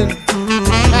season.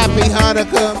 Happy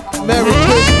Hanukkah, Merry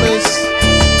Christmas,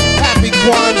 Happy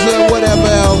Kwanzaa, whatever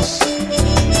else,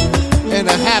 and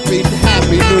a happy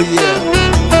New Year.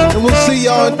 And we'll see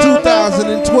y'all in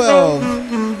 2012.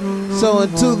 So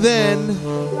until then,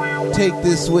 take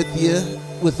this with you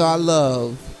with our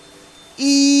love.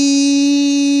 Easy.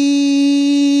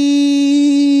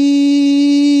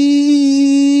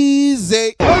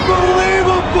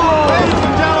 Unbelievable! Ladies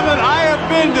and gentlemen, I have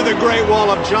been to the Great Wall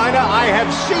of China. I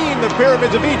have seen the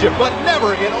pyramids of Egypt, but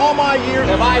never in all my years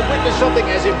have I witnessed something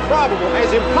as improbable,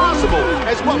 as impossible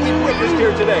as what we witnessed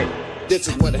here today. this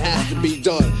is what has to be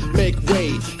done. Make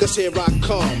way, cause here I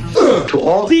come. To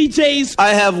all DJs, I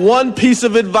have one piece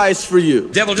of advice for you.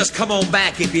 Devil, just come on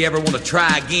back if you ever want to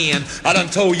try again. I done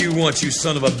told you once, you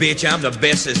son of a bitch, I'm the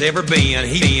best there's ever been.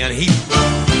 He.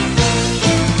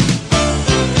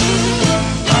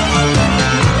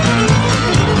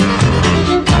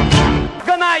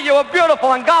 Good night, you were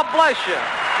beautiful, and God bless you.